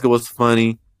 Jessica was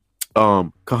funny.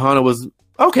 Kahana was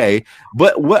okay.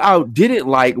 But what I didn't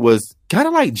like was kind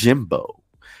of like Jimbo.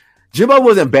 Jimbo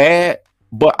wasn't bad,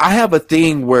 but I have a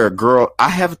thing where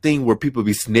people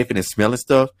be sniffing and smelling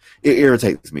stuff. It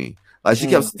irritates me. Like, she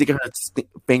kept sticking her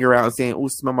finger out and saying, "Oh,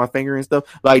 smell my finger" and stuff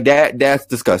like that. That's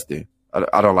disgusting.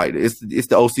 I don't like it. It's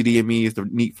the OCD in me. It's the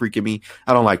neat freak in me.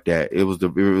 I don't like that. It was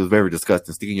very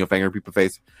disgusting. Sticking your finger in people's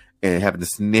face and having to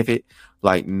sniff it.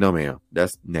 Like, no, ma'am,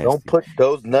 that's nasty. Don't put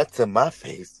those nuts in my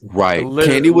face. Right.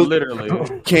 Candy was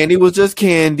Candy was just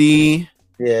Candy.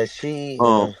 Yeah, she.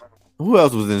 Who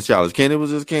else was in the challenge? Candy was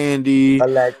just Candy.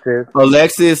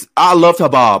 Alexis. I loved her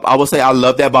bob. I would say I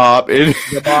loved that bob. And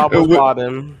the bob was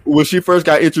bobbing. When she first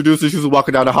got introduced and she was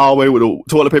walking down the hallway with the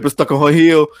toilet paper stuck on her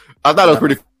heel, I thought it was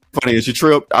pretty funny. And she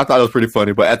tripped. I thought it was pretty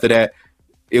funny. But after that,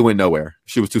 it went nowhere.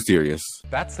 She was too serious.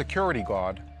 That security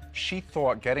guard, she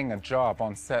thought getting a job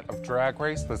on set of Drag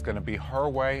Race was going to be her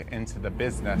way into the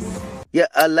business. Yeah,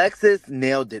 Alexis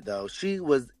nailed it, though. She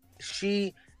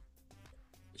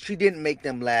didn't make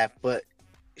them laugh, but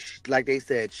like they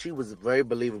said, she was very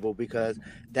believable, because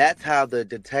that's how the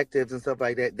detectives and stuff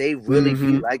like that, they really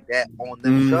be like that on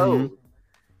them shows.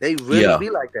 They really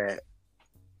be like that.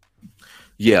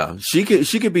 Yeah, she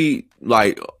could be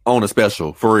like on a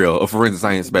special, for real, a forensic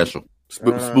science special,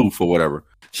 spoof or whatever.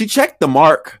 She checked the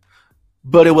mark,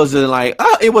 but it wasn't like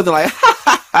oh,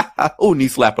 knee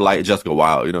slapper like Jessica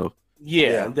Wilde, you know.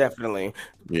 Yeah, definitely.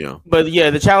 Yeah. But yeah,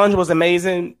 the challenge was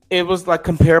amazing. It was like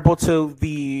comparable to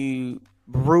the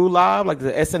Ru Live, like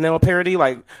the SNL parody.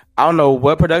 Like, I don't know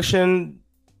what production,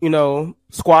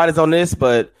 squad is on this,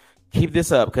 but keep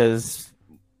this up, because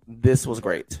this was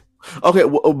great. Okay,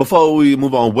 well, before we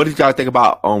move on, what did y'all think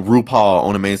about RuPaul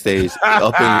on the main stage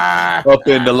up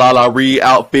in the Lala Ree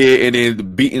outfit, and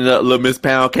then beating up little Miss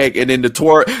Pound Cake, and then the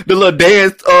little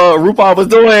dance RuPaul was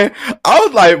doing? I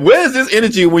was like, where's this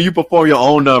energy when you perform your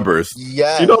own numbers?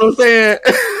 Yeah, you know what I'm saying?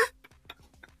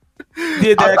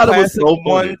 Did that classic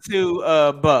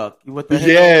 1-2 buck with the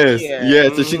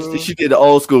yes. So she did the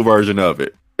old school version of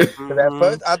it. But at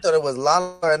first, I thought it was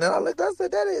Lala, and then I looked. I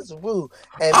said, "That is Ru."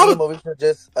 And me and Mauricio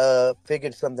just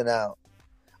figured something out,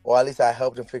 or at least I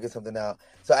helped him figure something out.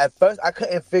 So at first, I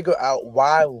couldn't figure out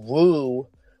why Ru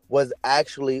was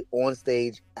actually on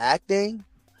stage acting.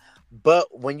 But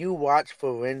when you watch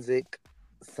forensic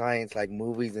science, like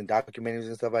movies and documentaries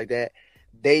and stuff like that,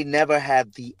 they never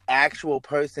have the actual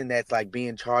person that's like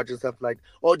being charged and stuff like.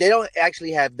 Or they don't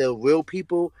actually have the real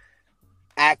people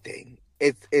acting.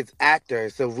 It's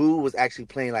actors. So Ru was actually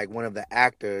playing like one of the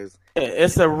actors.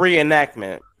 It's a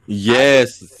reenactment.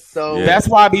 Yes. So that's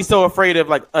why I be so afraid of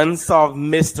like unsolved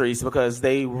mysteries, because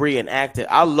they reenact it.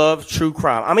 I love true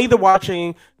crime. I'm either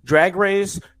watching Drag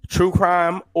Race, true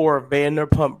crime, or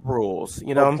Vanderpump Rules.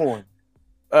 You know.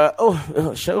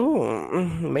 Sure,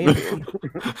 maybe.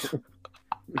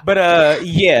 But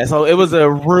yeah. So it was a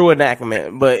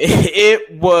reenactment, but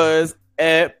it was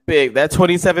epic. That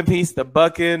 27 piece, the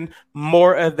bucking,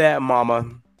 more of that, mama.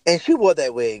 And she wore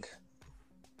that wig.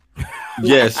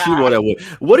 Yes, she wore that wig.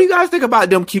 What do you guys think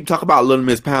about them keep talking about Little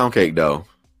Miss Pound Cake, though?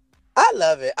 I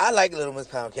love it. I like Little Miss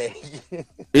Pound Cake.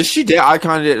 Is she that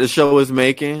iconic that the show is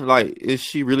making? Like, is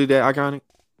she really that iconic?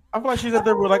 I feel like she's up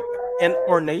there with like an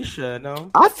Ornacia,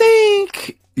 no? I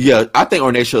think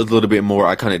Ornacia is a little bit more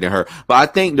iconic than her. But I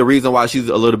think the reason why she's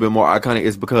a little bit more iconic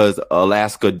is because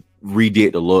Alaska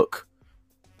redid the look.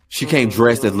 She came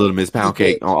dressed as Little Miss Pound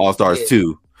Cake on All Stars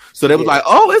 2. So they was like,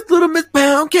 "Oh, it's Little Miss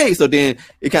Pound Cake." So then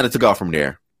it kind of took off from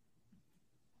there.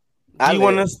 Do you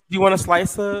want to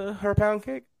slice her pound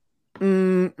cake?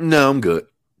 No, I'm good.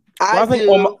 I think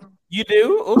you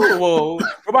do? Ooh, well,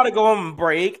 we're about to go on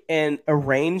break and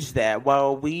arrange that.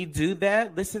 While we do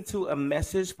that, listen to a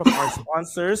message from our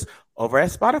sponsors over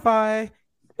at Spotify.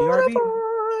 BRB.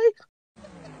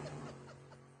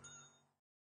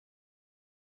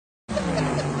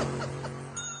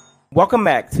 Welcome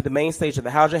back to the main stage of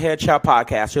the How's Your Head Child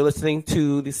podcast. You're listening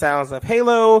to the sounds of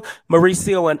Halo,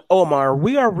 Mauricio, and Omar.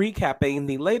 We are recapping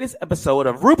the latest episode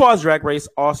of RuPaul's Drag Race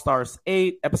All-Stars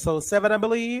 8, episode 7, I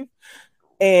believe.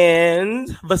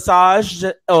 And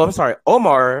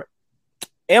Omar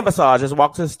and Visage just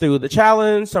walked us through the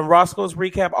challenge, some Roscoe's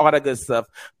recap, all that good stuff.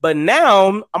 But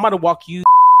now I'm going to walk you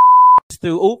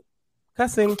through,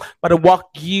 cussing, I'm going to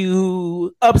walk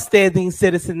you upstanding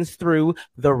citizens through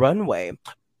the runway.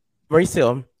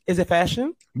 Mauricio, is it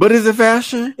fashion? But is it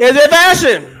fashion? Is it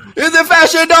fashion? Is it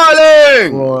fashion,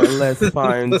 darling? Well, let's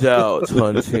find out,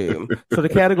 hunty. So the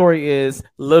category is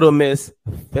Little Miss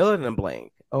Fill in the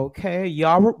Blank. Okay,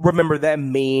 y'all remember that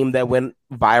meme that went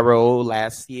viral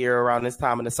last year around this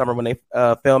time in the summer when they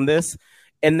filmed this?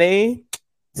 And they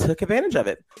took advantage of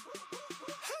it.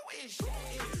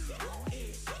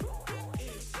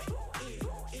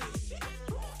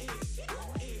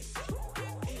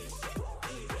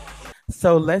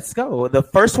 So let's go. The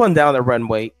first one down the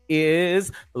runway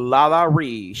is Lala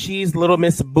Ree. She's Little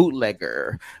Miss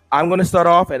Bootlegger. I'm going to start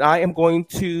off and I am going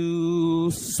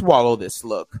to swallow this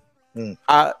look.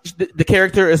 The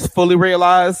character is fully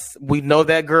realized. We know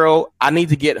that girl. I need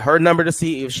to get her number to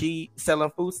see if she's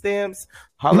selling food stamps.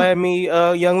 Holla at me,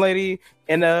 young lady.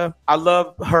 And I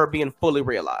love her being fully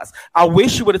realized. I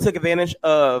wish she would have took advantage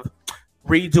of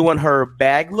redoing her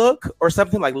bag look or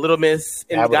something like Little Miss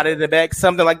and got it in the bag,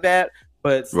 something like that.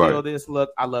 But still, this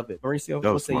look, I love it. Mauricio,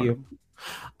 what say you?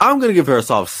 I'm gonna give her a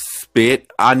soft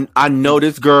spit. I know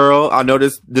this girl. I know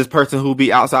this person who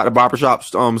be outside the barbershop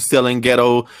selling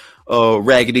ghetto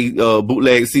raggedy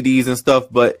bootleg CDs and stuff.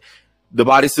 But the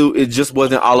bodysuit, it just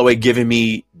wasn't all the way giving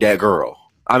me that girl.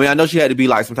 I mean, I know she had to be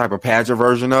like some type of pageant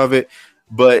version of it,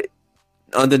 but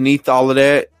underneath all of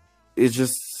that, it's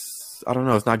just, I don't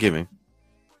know. It's not giving.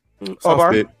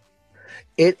 Soft spit.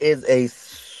 It is a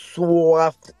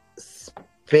soft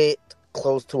spit,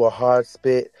 close to a hard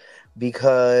spit,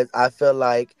 because I feel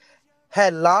like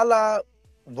had Lala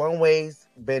runways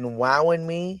been wowing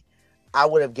me, I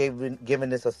would have given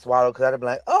this a swallow, because I'd have been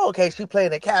like, oh, okay, she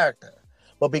playing a character.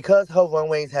 But because her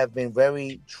runways have been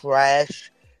very trash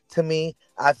to me,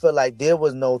 I feel like there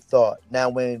was no thought. Now,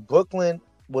 when Brooklyn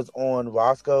was on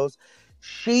Roscoe's,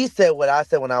 she said what I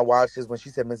said when I watched this, when she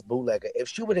said Miss Bootlegger. If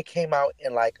she would have came out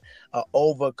in like an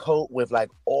overcoat with like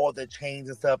all the chains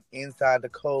and stuff inside the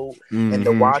coat and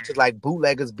the watches like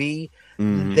bootleggers be,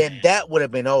 then that would have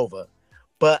been over.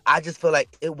 But I just feel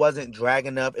like it wasn't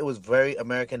dragging up. It was very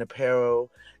American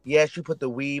Apparel. Yeah, she put the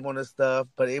weave on the stuff,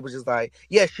 but it was just like,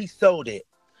 yeah, she sold it.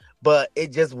 But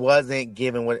it just wasn't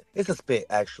giving what it's a spit,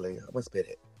 actually. I'm gonna spit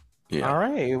it. Yeah. All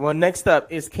right. Well, next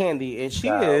up is Candy, and she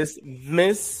is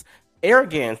Miss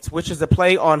Arrogant, which is a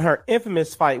play on her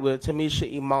infamous fight with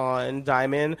Tamisha Iman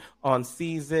Diamond on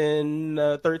season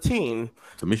 13.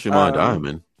 Tamisha Iman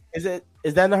Diamond. Is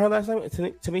that not her last name?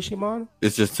 Tamisha Iman?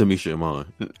 It's just Tamisha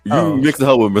Iman. You mixing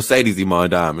her with Mercedes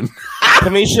Iman Diamond.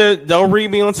 Tamisha, don't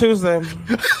read me on Tuesday.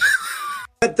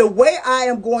 But the way I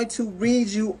am going to read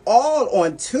you all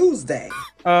on Tuesday.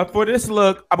 For this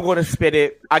look, I'm going to spit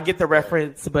it. I get the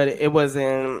reference, but it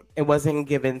wasn't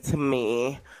given to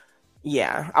me.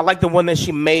 Yeah, I like the one that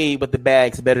she made with the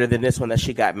bags better than this one that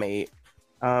she got made.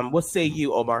 What say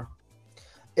you, Omar?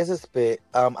 It's a spit.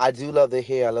 I do love the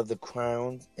hair. I love the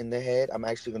crowns in the head. I'm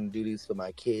actually going to do these for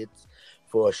my kids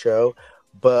for a show.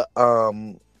 But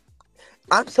I'm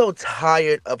so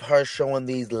tired of her showing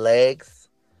these legs.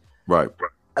 Right.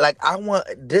 Like, I want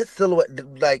this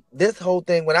silhouette, like this whole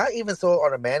thing. When I even saw it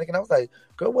on a mannequin, I was like,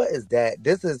 girl, what is that?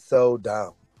 This is so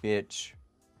dumb. Bitch.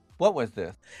 What was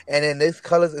this? And then this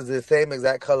colors is the same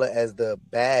exact color as the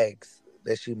bags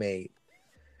that she made.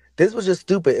 This was just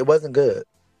stupid. It wasn't good.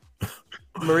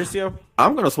 Mauricio?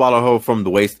 I'm gonna swallow her from the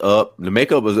waist up. The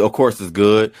makeup is, of course, is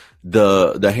good.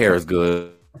 The hair is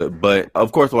good, but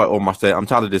of course, like Omar said, I'm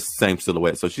tired of this same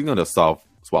silhouette. So she's gonna soft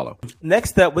swallow.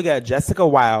 Next up, we got Jessica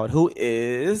Wilde, who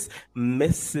is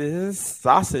Mrs.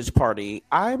 Sausage Party.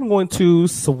 I'm going to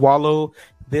swallow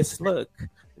this look.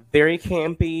 Very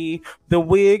campy. The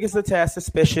wig is a tad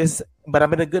suspicious, but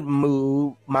I'm in a good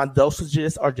mood. My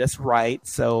dosages are just right.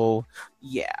 So,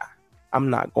 yeah, I'm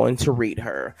not going to read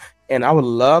her. And I would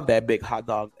love that big hot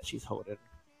dog that she's holding.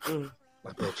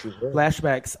 I bet you will.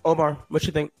 Flashbacks. Omar, what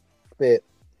you think? Spit.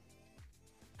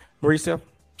 Mauricio?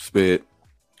 Spit.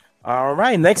 All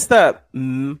right, next up,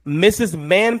 Mrs.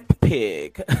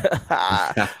 Manpig.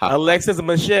 Alexis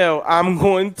Michelle. I'm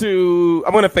going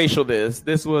to facial this.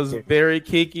 This was very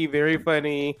kiki, very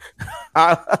funny.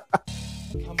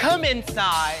 Come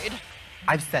inside.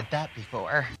 I've said that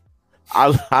before. I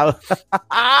love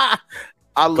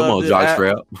Come on,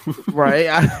 jockstrap. Right,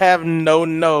 I have no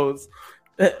notes.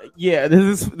 Yeah,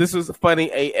 this was funny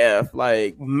AF.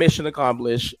 Like mission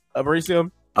accomplished.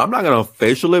 Mauricio? I'm not gonna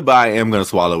facial it, but I am gonna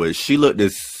swallow it. She looked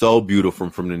so beautiful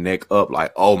from the neck up.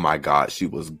 Like, oh my god, she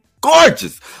was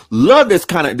gorgeous. Love this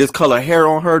color hair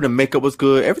on her. The makeup was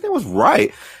good. Everything was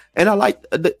right, and I like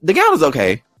the gown was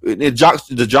okay. The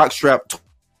jock strap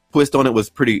twist on it was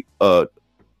pretty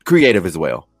creative as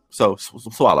well. So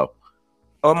swallow.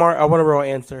 Omar, I want a real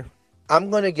answer. I'm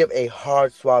going to give a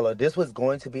hard swallow. This was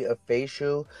going to be a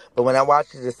facial, but when I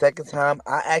watched it the second time,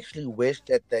 I actually wished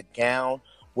that the gown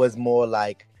was more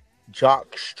like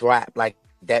jock strap, like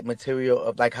that material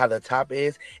of like how the top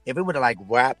is. If it would have like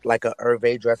wrapped like a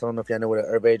Hervé dress, I don't know if y'all know what an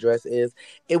Hervé dress is,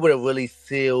 it would have really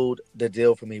sealed the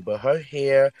deal for me. But her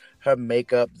hair, her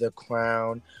makeup, the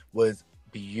crown was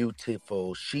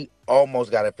beautiful. She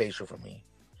almost got a facial from me.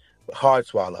 Hard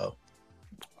swallow.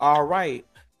 All right.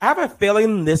 I have a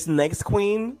feeling this next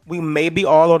queen, we may be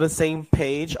all on the same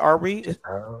page. Are we?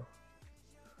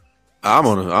 I'm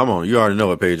on. You already know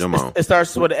what page I'm on. It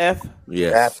starts with an F?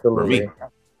 Yes. Absolutely. All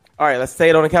right, let's say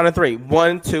it on the count of 3.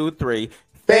 1, 2, 3.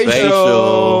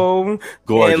 Facial.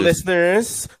 Gorgeous. And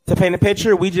listeners, to paint a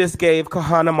picture, we just gave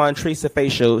Kahana Montrese a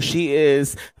facial. She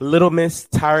is Little Miss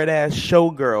Tired Ass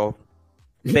Showgirl.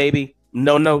 Baby,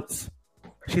 no notes.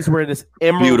 She's wearing this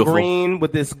emerald green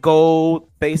with this gold.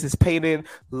 Face is painted.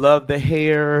 Love the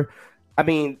hair. I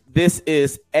mean, this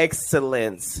is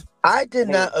excellence. I did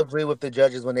not agree with the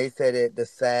judges when they said that the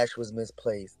sash was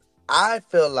misplaced. I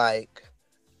feel like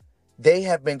they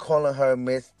have been calling her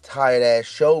Miss Tired Ass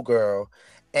Showgirl,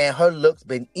 and her look's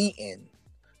been eaten.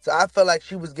 So I feel like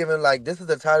she was given like, this is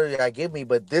the title that I give me,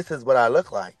 but this is what I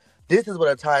look like. This is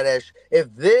what a tired ass.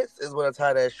 If this is what a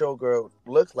tired ass showgirl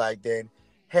looks like, then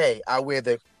hey, I wear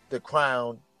the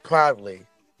crown proudly.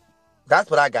 That's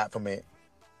what I got from it.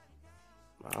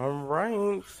 All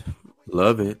right.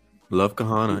 Love it. Love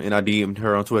Kahana. And I DM'd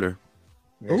her on Twitter.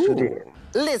 Yes, you did.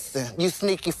 Listen, you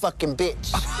sneaky fucking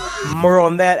bitch. More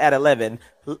on that at 11.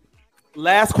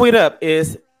 Last queen up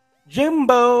is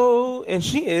Jimbo, and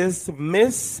she is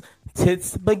Miss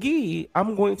Tits McGee.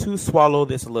 I'm going to swallow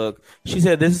this look. She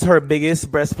said this is her biggest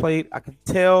breastplate. I can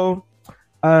tell.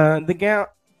 The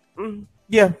gown,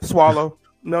 yeah, swallow.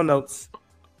 No notes.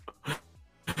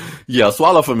 Yeah,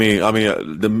 swallow for me. I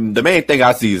mean, the main thing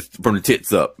I see is from the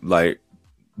tits up. Like,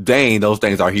 dang, those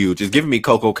things are huge. It's giving me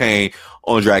Coco Kane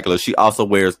on Dracula. She also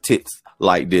wears tits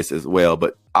like this as well.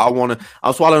 But I'm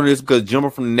swallowing this because Jimbo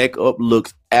from the neck up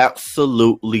looks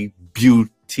absolutely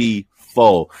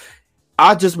beautiful.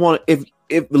 I just want if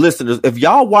listeners, if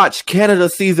y'all watch Canada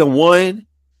season 1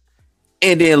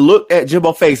 and then look at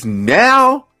Jimbo face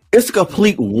now, it's a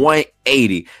complete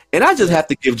 180. And I just have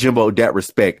to give Jimbo that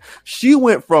respect. She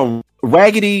went from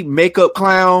raggedy makeup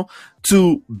clown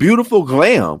to beautiful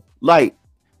glam. Like,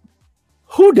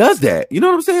 who does that? You know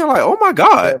what I'm saying? Like, oh my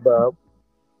God. Yeah,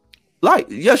 like,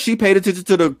 yeah, she paid attention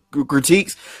to the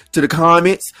critiques, to the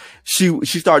comments. She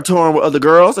started touring with other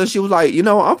girls, and she was like, you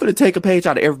know, I'm going to take a page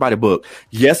out of everybody's book.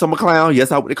 Yes, I'm a clown.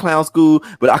 Yes, I went to clown school,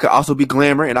 but I could also be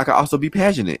glamour, and I could also be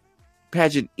pageant.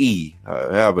 Pageant-y,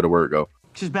 however the word go.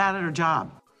 She's bad at her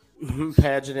job.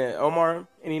 Pageant. Omar,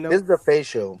 any notes? This is a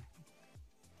facial.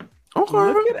 Okay.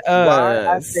 Look at Why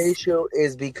us. I facial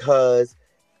is because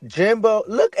Jimbo,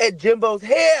 look at Jimbo's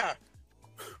hair.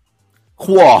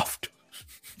 Coiffed.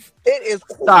 It is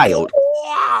Styled.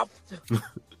 coiffed.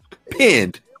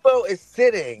 Pinned. Jimbo is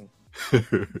sitting.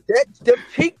 The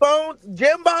cheekbones,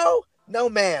 Jimbo? No,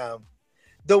 ma'am.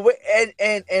 The way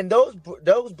and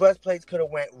those breastplates could have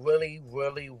went really,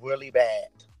 really, really bad.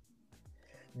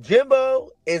 Jimbo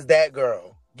is that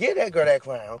girl. Give that girl that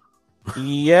crown.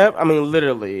 Yep, I mean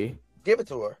literally. Give it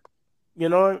to her. You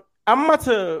know,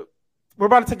 we're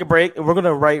about to take a break, and we're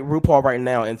gonna write RuPaul right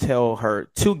now and tell her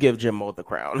to give Jimbo the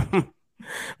crown.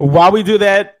 While we do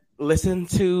that, listen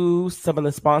to some of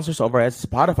the sponsors over at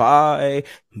Spotify.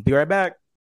 Be right back.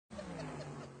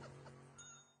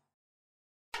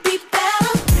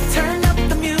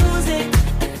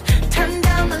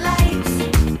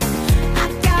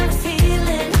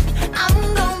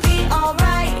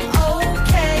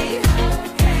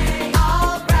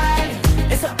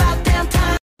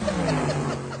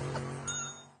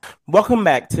 Welcome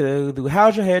back to the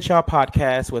How's Your Head Y'all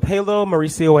podcast with Halo,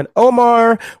 Mauricio, and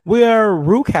Omar. We are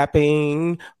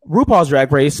recapping RuPaul's Drag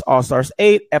Race All-Stars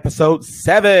 8, Episode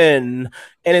 7.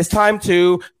 And it's time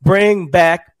to bring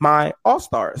back my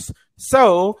All-Stars.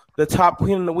 So, the top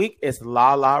queen of the week is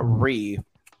Lala Ree.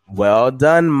 Well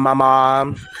done,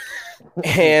 mama.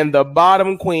 And the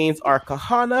bottom queens are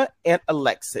Kahana and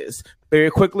Alexis.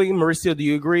 Very quickly, Mauricio, do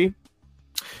you agree?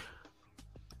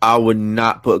 I would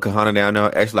not put Kahana down now.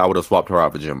 Actually, I would have swapped her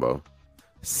out for Jimbo.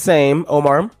 Same,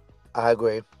 Omar. I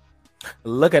agree.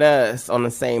 Look at us on the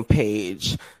same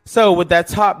page. So with that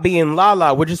top being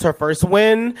Lala, which is her first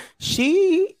win,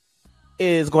 she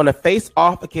is going to face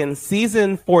off against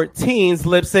season 14's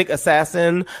lip sync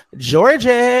assassin,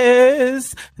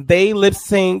 Georges. They lip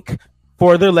sync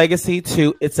for their legacy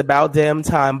to It's About Damn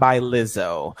Time by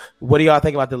Lizzo. What do y'all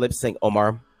think about the lip sync,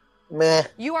 Omar? Meh.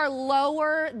 You are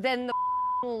lower than the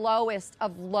lowest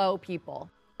of low people.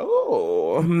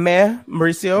 Oh, meh,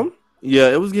 Mauricio? Yeah,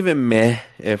 it was giving meh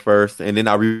at first, and then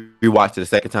I rewatched it a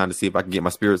second time to see if I can get my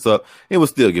spirits up. It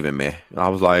was still giving meh. I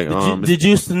was like, did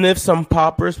you sniff some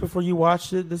poppers before you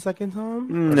watched it the second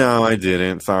time? No, I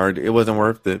didn't. Sorry, it wasn't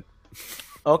worth it.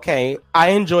 Okay, I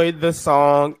enjoyed the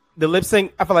song. The lip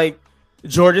sync, I feel like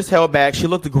Georges held back. She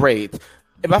looked great.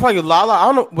 And I feel like Lala, I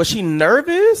don't know, was she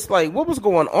nervous? Like, what was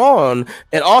going on?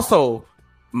 And also,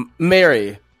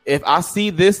 Mary, if I see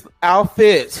this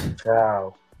outfit,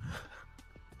 wow.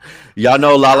 Y'all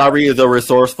know Lala Ree is a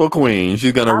resourceful queen.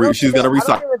 She's gonna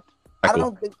recycle. I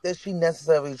don't think that she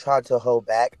necessarily tried to hold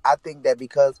back. I think that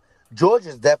because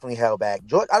Georges definitely held back.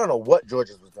 I don't know what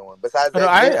Georges was doing. Besides that,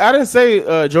 I didn't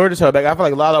say Georges held back. I feel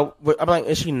like Lala. I'm like,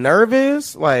 is she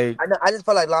nervous? Like, I just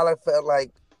felt like Lala felt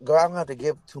like, girl, I don't have to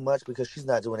give too much because she's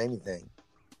not doing anything.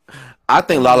 I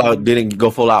think Lala didn't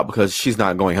go full out because she's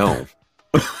not going home.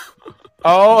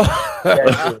 Oh,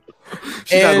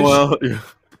 she's not going home.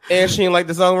 And she didn't like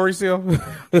the song, Mauricio?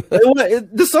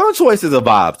 The song choice is a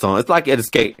vibe song. It's like at a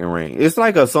skating ring. It's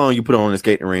like a song you put on a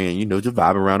skating ring. You know, just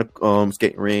vibing around a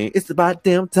skating ring. It's about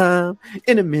damn time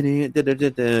in a minute. Da, da, da,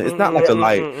 da. It's not like a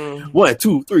 1,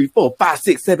 2, 3, 4, 5,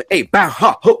 6, 7, 8. Bow,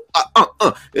 ha, ho,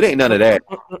 It ain't none of that.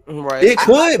 Right. It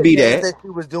could be that she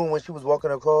was doing when she was walking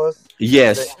across.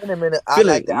 Yes. In a minute, I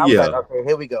like that. I was like, okay,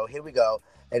 here we go.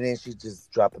 And then she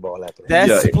just dropped the ball after that.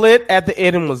 That split at the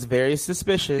end was very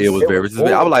suspicious. It was very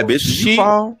suspicious. I was like,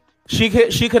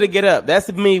 bitch, she could get up. That's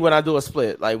me when I do a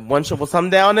split. Like once I'm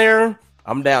down there,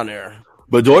 I'm down there.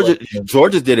 But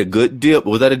Georges did a good dip.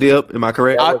 Was that a dip? Am I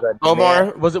correct?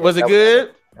 Omar, was it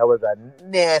good? That was a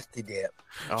nasty dip.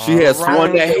 She had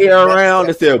swung that hair around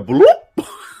and said bloop.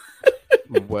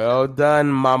 Well done,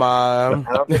 mama.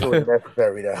 I don't think it was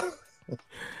necessary though.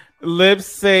 Lip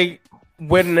sync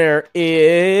winner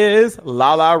is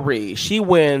Lala Ree. She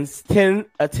wins a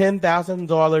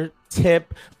 $10,000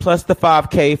 tip plus the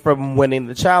 $5,000 from winning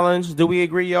the challenge. Do we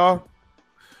agree, y'all?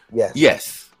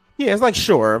 Yes. Yeah, it's like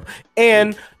sure.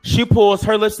 And she pulls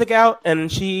her lipstick out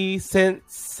and she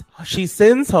sends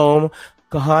home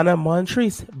Kahana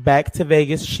Montrese. Back to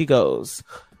Vegas she goes.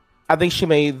 I think she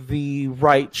made the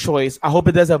right choice. I hope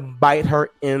it doesn't bite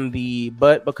her in the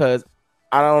butt because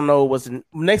I don't know what's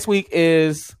next week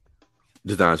is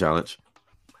Design challenge.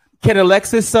 Can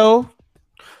Alexis sew?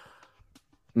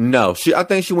 No, I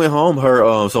think she went home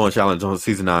her sewing challenge on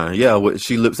season 9. Yeah,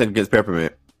 she lip synced against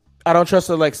Peppermint. I don't trust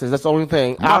Alexis. That's the only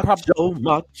thing.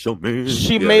 Macho man.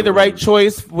 She made the right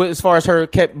choice as far as her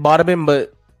kept bottoming,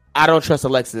 but I don't trust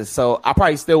Alexis. So I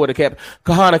probably still would have kept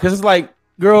Kahana because it's like,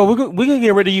 girl, we can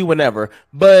get rid of you whenever.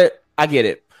 But I get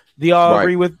it. Do y'all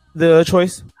agree with the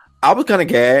choice? I was kind of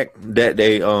gagged that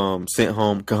they sent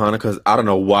home Kahana because I don't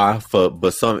know why,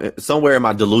 but somewhere in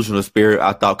my delusional spirit,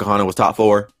 I thought Kahana was top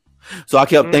 4. So I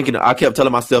kept thinking, I kept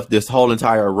telling myself this whole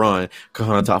entire run,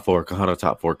 Kahana top 4, Kahana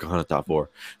top 4, Kahana top 4.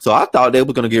 So I thought they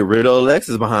were going to get rid of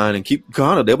Alexis behind and keep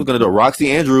Kahana. They were going to do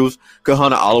Roxy Andrews,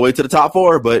 Kahana all the way to the top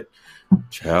 4, but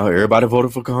child, everybody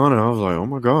voted for Kahana. I was like, oh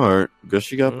my God, guess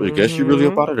she really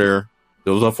up out of there.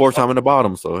 It was her 4th time in the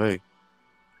bottom, so hey.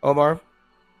 Omar?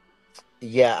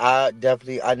 Yeah,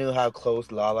 I knew how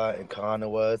close Lala and Kahana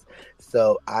was,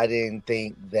 so I didn't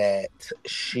think that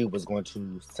she was going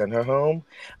to send her home.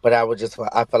 But I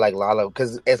felt like Lala,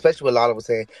 because especially what Lala was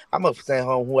saying, I'm gonna send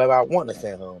home whoever I want to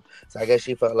send home. So I guess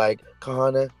she felt like,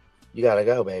 Kahana, you gotta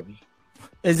go, baby.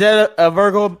 Is that a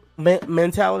Virgo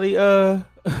mentality,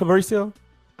 Mauricio?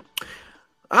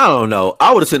 I don't know.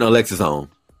 I would have sent Alexis home.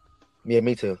 Yeah,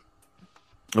 me too.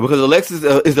 Because Alexis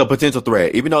is a potential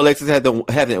threat. Even though Alexis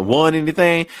hasn't won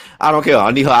anything, I don't care.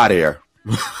 I need her out of there.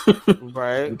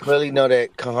 Right. You clearly know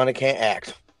that Kahana can't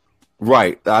act.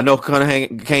 Right. I know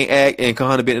Kahana can't act, and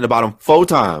Kahana been in the bottom 4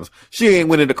 times. She ain't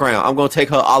winning the crown. I'm going to take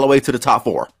her all the way to the top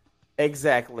 4.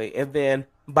 Exactly. And then,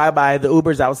 bye-bye, the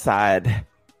Uber's outside.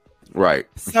 Right.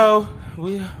 So,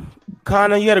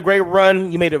 Kahana, you had a great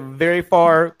run. You made it very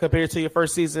far compared to your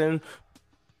first season.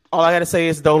 All I got to say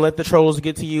is don't let the trolls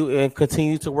get to you and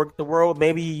continue to work the world.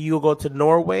 Maybe you'll go to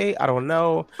Norway. I don't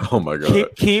know. Oh, my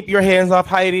God. Keep your hands off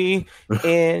Heidi.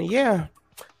 And, yeah,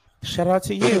 shout out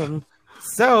to you.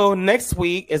 So next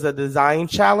week is a design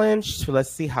challenge. So let's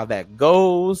see how that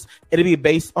goes. It'll be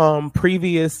based on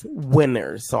previous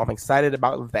winners. So I'm excited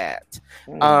about that.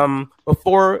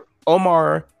 Before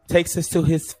Omar takes us to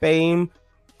his fame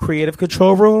creative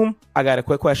control room, I got a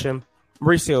quick question.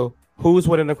 Mauricio, who's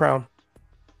winning the crown?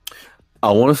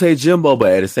 I want to say Jimbo,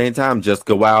 but at the same time,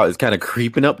 Jessica Wilde is kind of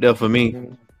creeping up there for me.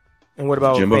 And what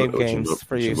about fame games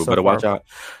for you? Jimbo So better far? watch out.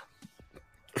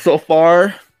 So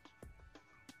far,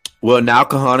 well, now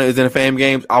Kahana is in the fame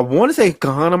games. I want to say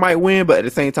Kahana might win, but at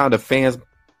the same time, the fans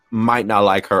might not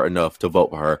like her enough to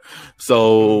vote for her.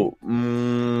 So,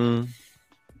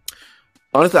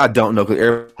 honestly, I don't know because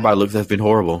everybody looks has been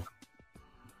horrible.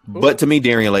 But to me,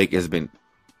 Darian Lake has been,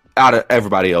 out of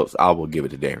everybody else, I will give it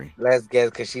to Darian. Let's guess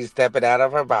because she's stepping out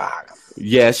of her box.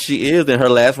 Yes, she is, and her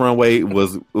last runway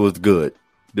was good.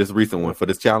 This recent one for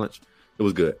this challenge, it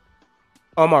was good.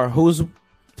 Omar, who's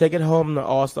taking home the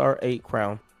All-Star 8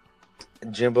 crown?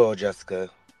 Jimbo or Jessica?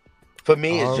 For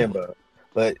me, it's Jimbo.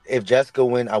 But if Jessica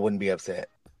win, I wouldn't be upset.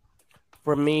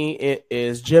 For me, it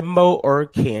is Jimbo or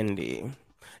Candy.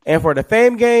 And for the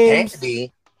fame games,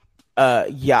 Candy.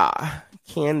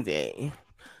 Candy.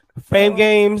 Fame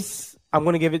games, I'm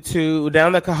gonna give it to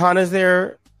down the Kahana's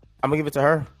there. I'm gonna give it to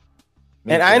her.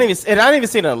 And I didn't even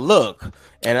seen her look,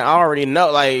 and I already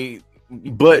know like.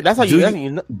 But that's how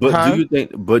you know. But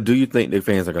do you think the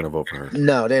fans are gonna vote for her?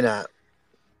 No, they're not.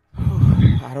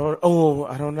 I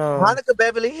don't know. Monica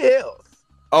Beverly Hills.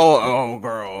 Oh,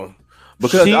 girl.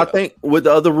 Because I think with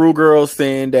the other Rue girls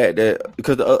saying that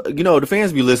because the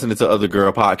fans be listening to other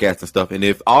girl podcasts and stuff, and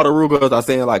if all the Rue girls are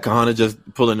saying like Kahana just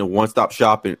pulling the one-stop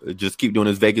shop and just keep doing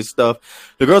this Vegas stuff,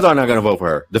 the girls are not going to vote for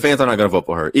her. The fans are not going to vote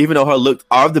for her, even though her looks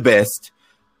are the best.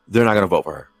 They're not going to vote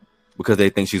for her because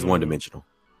they think she's one-dimensional.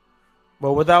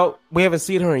 Well, we haven't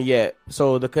seen her yet,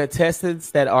 so the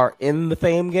contestants that are in the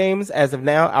fame games as of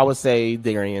now, I would say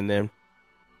Darian then.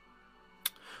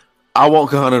 I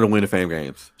want Kahana to win the fame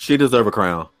games. She deserves a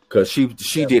crown because she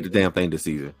did the damn thing this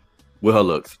season with her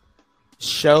looks.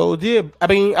 Show did. I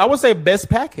mean, I would say best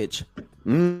package.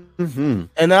 Mm-hmm.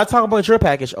 And I'll talk about your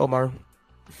package, Omar.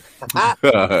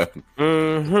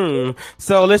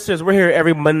 So, listeners, we're here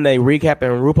every Monday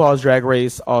recapping RuPaul's Drag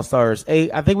Race All-Stars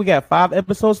 8. I think we got 5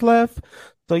 episodes left.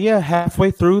 So, yeah,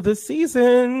 halfway through the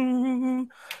season.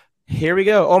 Here we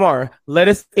go. Omar, let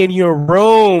us in your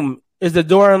room. Is the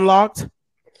door unlocked?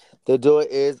 The door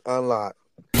is unlocked.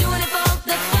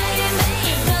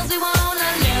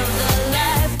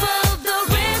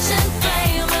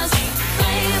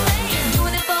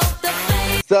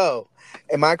 So,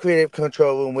 in my creative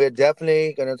control room, we're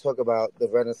definitely going to talk about the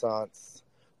Renaissance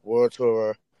World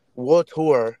Tour,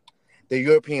 the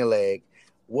European leg.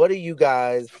 What are you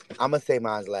guys, I'm going to say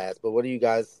mine's last, but what are you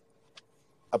guys'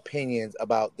 opinions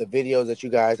about the videos that you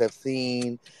guys have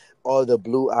seen, all the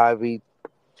Blue Ivy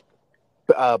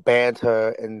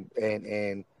banter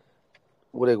and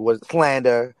what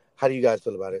slander? How do you guys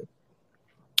feel about it?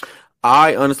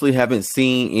 I honestly haven't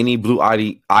seen any Blue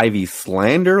Ivy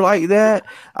slander like that.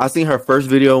 I seen her first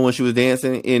video when she was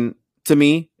dancing, and to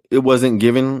me, it wasn't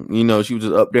given. She was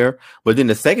just up there. But then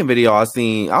the second video I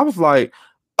seen, I was like,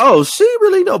 oh, she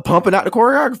really pumping out the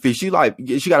choreography. She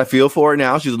got a feel for it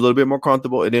now. She's a little bit more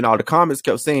comfortable. And then all the comments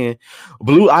kept saying,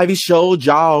 Blue Ivy showed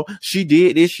y'all she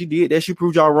did this, she did that, she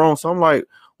proved y'all wrong. So I'm like,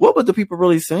 what was the people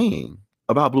really saying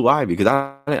about Blue Ivy? Because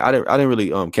I didn't really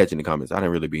catch in the comments. I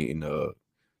didn't really be in the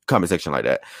comment section like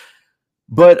that.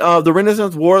 But the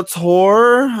Renaissance World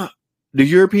Tour, the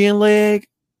European leg,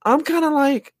 I'm kind of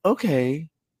like, okay.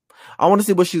 I want to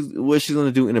see what she's going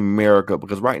to do in America,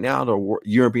 because right now the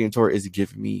European tour is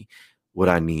giving me what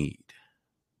I need,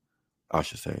 I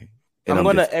should say. And I'm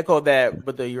going to echo that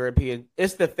with the European.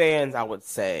 It's the fans, I would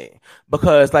say,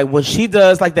 because like when she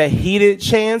does like that heated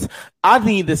chants, I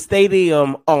need the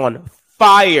stadium on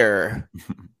fire.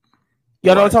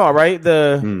 Y'all know what I'm talking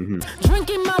about, right?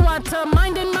 Drinking my water,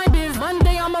 minding my biz.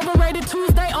 Monday I'm overrated,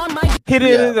 Tuesday on my hit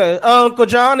it, Uncle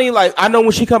Johnny. Like I know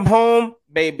when she come home,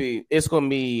 baby, it's gonna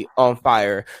be on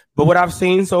fire. But what I've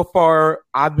seen so far,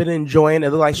 I've been enjoying. It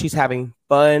looks like she's having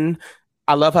fun.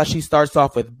 I love how she starts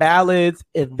off with ballads,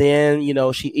 and then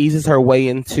she eases her way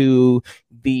into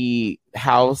the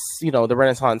house, the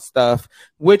Renaissance stuff,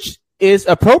 which is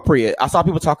appropriate. I saw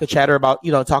people talking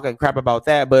crap about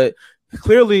that, but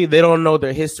clearly they don't know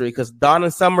their history because Dawn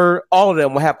and Summer, all of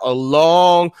them will have a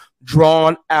long,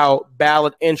 drawn out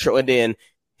ballad intro and then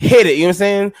hit it. You know what I'm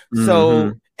saying? Mm-hmm.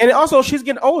 So, and also she's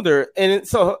getting older. And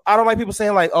so I don't like people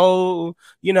saying like, oh,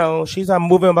 she's not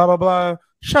moving, blah, blah, blah.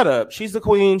 Shut up. She's the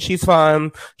queen. She's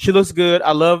fine. She looks good.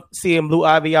 I love seeing Blue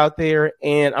Ivy out there,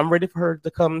 and I'm ready for her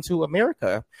to come to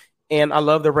America. And I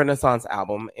love the Renaissance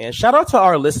album. And shout out to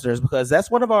our listeners because that's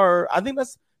I think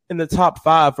that's in the top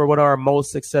 5 for one of our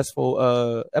most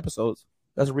successful episodes.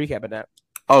 Let's recap that.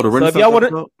 Oh, the Renaissance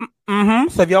episode?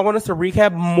 So if y'all want us to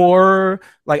recap more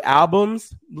like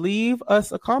albums, leave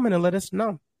us a comment and let us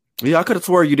know. Yeah, I could have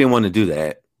swore you didn't want to do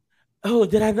that. Oh,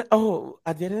 did I? Oh,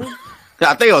 I didn't?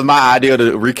 I think it was my idea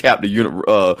to recap the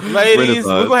ladies,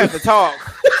 we're gonna have to talk.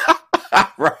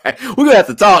 Right, we're gonna have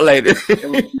to talk later.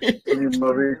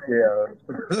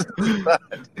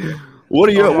 What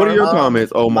are your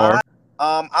comments, Omar?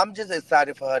 I'm just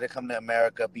excited for her to come to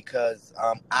America because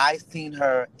I seen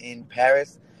her in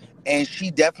Paris, and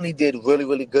she definitely did really,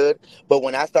 really good. But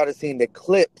when I started seeing the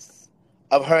clips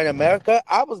of her in America,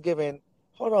 I was giving,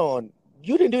 hold on,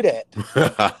 you didn't do that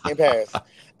in Paris.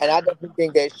 And I definitely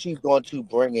think that she's going to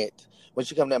bring it when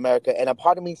she comes to America. And a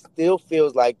part of me still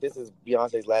feels like this is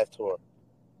Beyonce's last tour.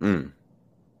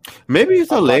 Maybe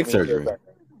it's her leg surgery.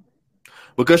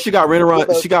 Because she got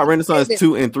Renaissance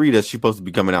 2 and 3 that she's supposed to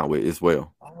be coming out with as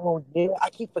well. Oh, yeah. I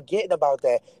keep forgetting about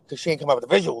that because she ain't come out with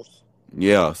the visuals.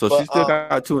 Yeah, so she still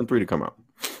got 2 and 3 to come out.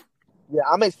 Yeah,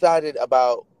 I'm excited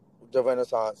about the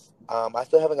Renaissance. I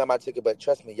still haven't got my ticket, but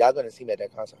trust me, y'all going to see me at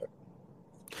that concert.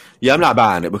 Yeah, I'm not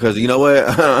buying it because you know what?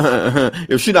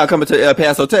 If she's not coming to El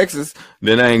Paso, Texas,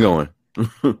 then I ain't going.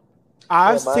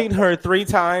 I've seen her 3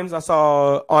 times. I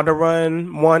saw On the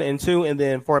Run 1 and 2 and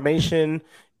then Formation,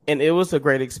 and it was a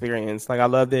great experience. Like, I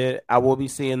loved it. I will be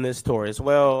seeing this tour as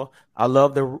well. I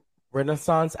love the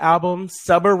Renaissance album,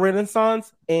 Summer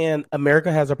Renaissance, and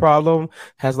America Has a Problem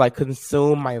has like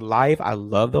consumed my life. I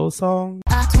love those songs.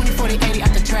 20, 40, 80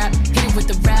 out the trap, hit it with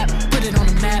the rap, put it on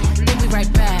the map, then we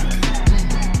right back.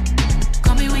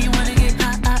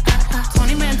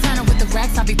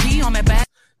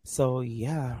 So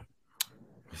yeah,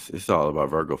 it's all about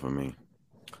Virgo for me.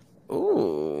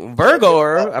 Ooh,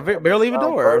 Virgo! I barely even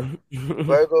know her.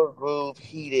 Virgo Groove,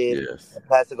 Heated, and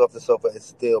Plastic Off the Sofa is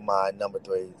still my number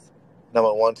 3s.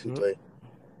 Number 1, 2, 3.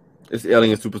 It's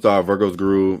Alien Superstar, Virgo's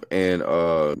Groove, and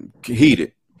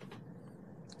Heated.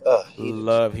 Heated.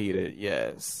 Love Heated,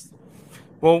 yes.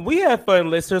 Well, we had fun,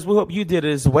 listeners. We hope you did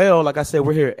as well. Like I said,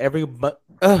 we're here every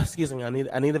excuse me, I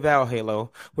need a vowel,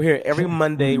 Halo. We're here every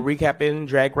Monday recapping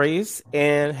Drag Race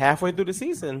and halfway through the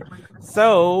season.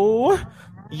 So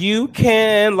you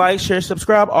can like, share,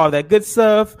 subscribe, all that good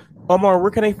stuff. Omar,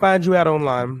 where can they find you at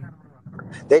online?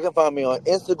 They can find me on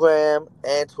Instagram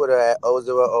and Twitter at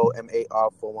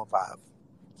 000MAR415.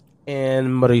 And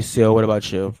Mauricio, what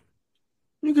about you?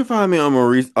 You can find me on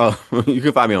you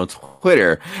can find me on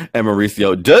Twitter at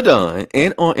Mauricio Dudon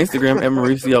and on Instagram at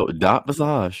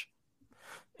Mauricio.Visage.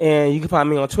 And you can find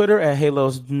me on Twitter at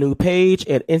Halo's new page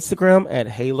and Instagram at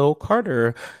Halo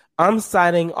Carter. I'm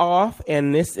signing off,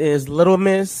 and this is Little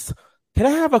Miss. Can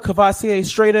I have a Cavassier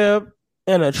straight up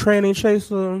and a tranny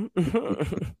chaser?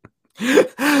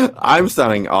 I'm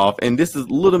signing off, and this is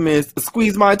Little Miss.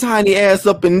 Squeeze my tiny ass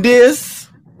up in this.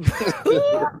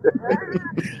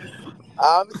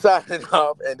 I'm signing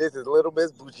off, and this is Little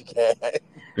Miss Boochie Cat.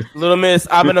 Little Miss,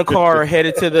 I'm in a car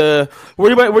headed to the.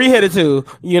 Where you headed to?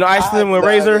 Iceland with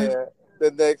Razor?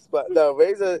 The next spot. No,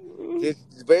 Razor's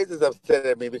upset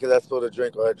at me because I spilled a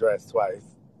drink on her dress twice.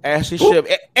 Ashley Ship.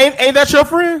 Ain't that your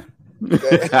friend?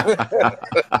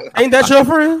 Ain't that your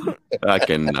friend? I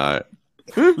cannot.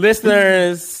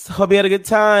 Listeners, hope you had a good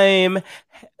time.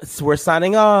 We're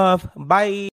signing off.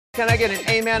 Bye. Can I get an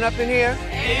amen up in here?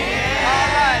 Amen. All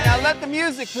right, now let the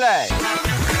music play.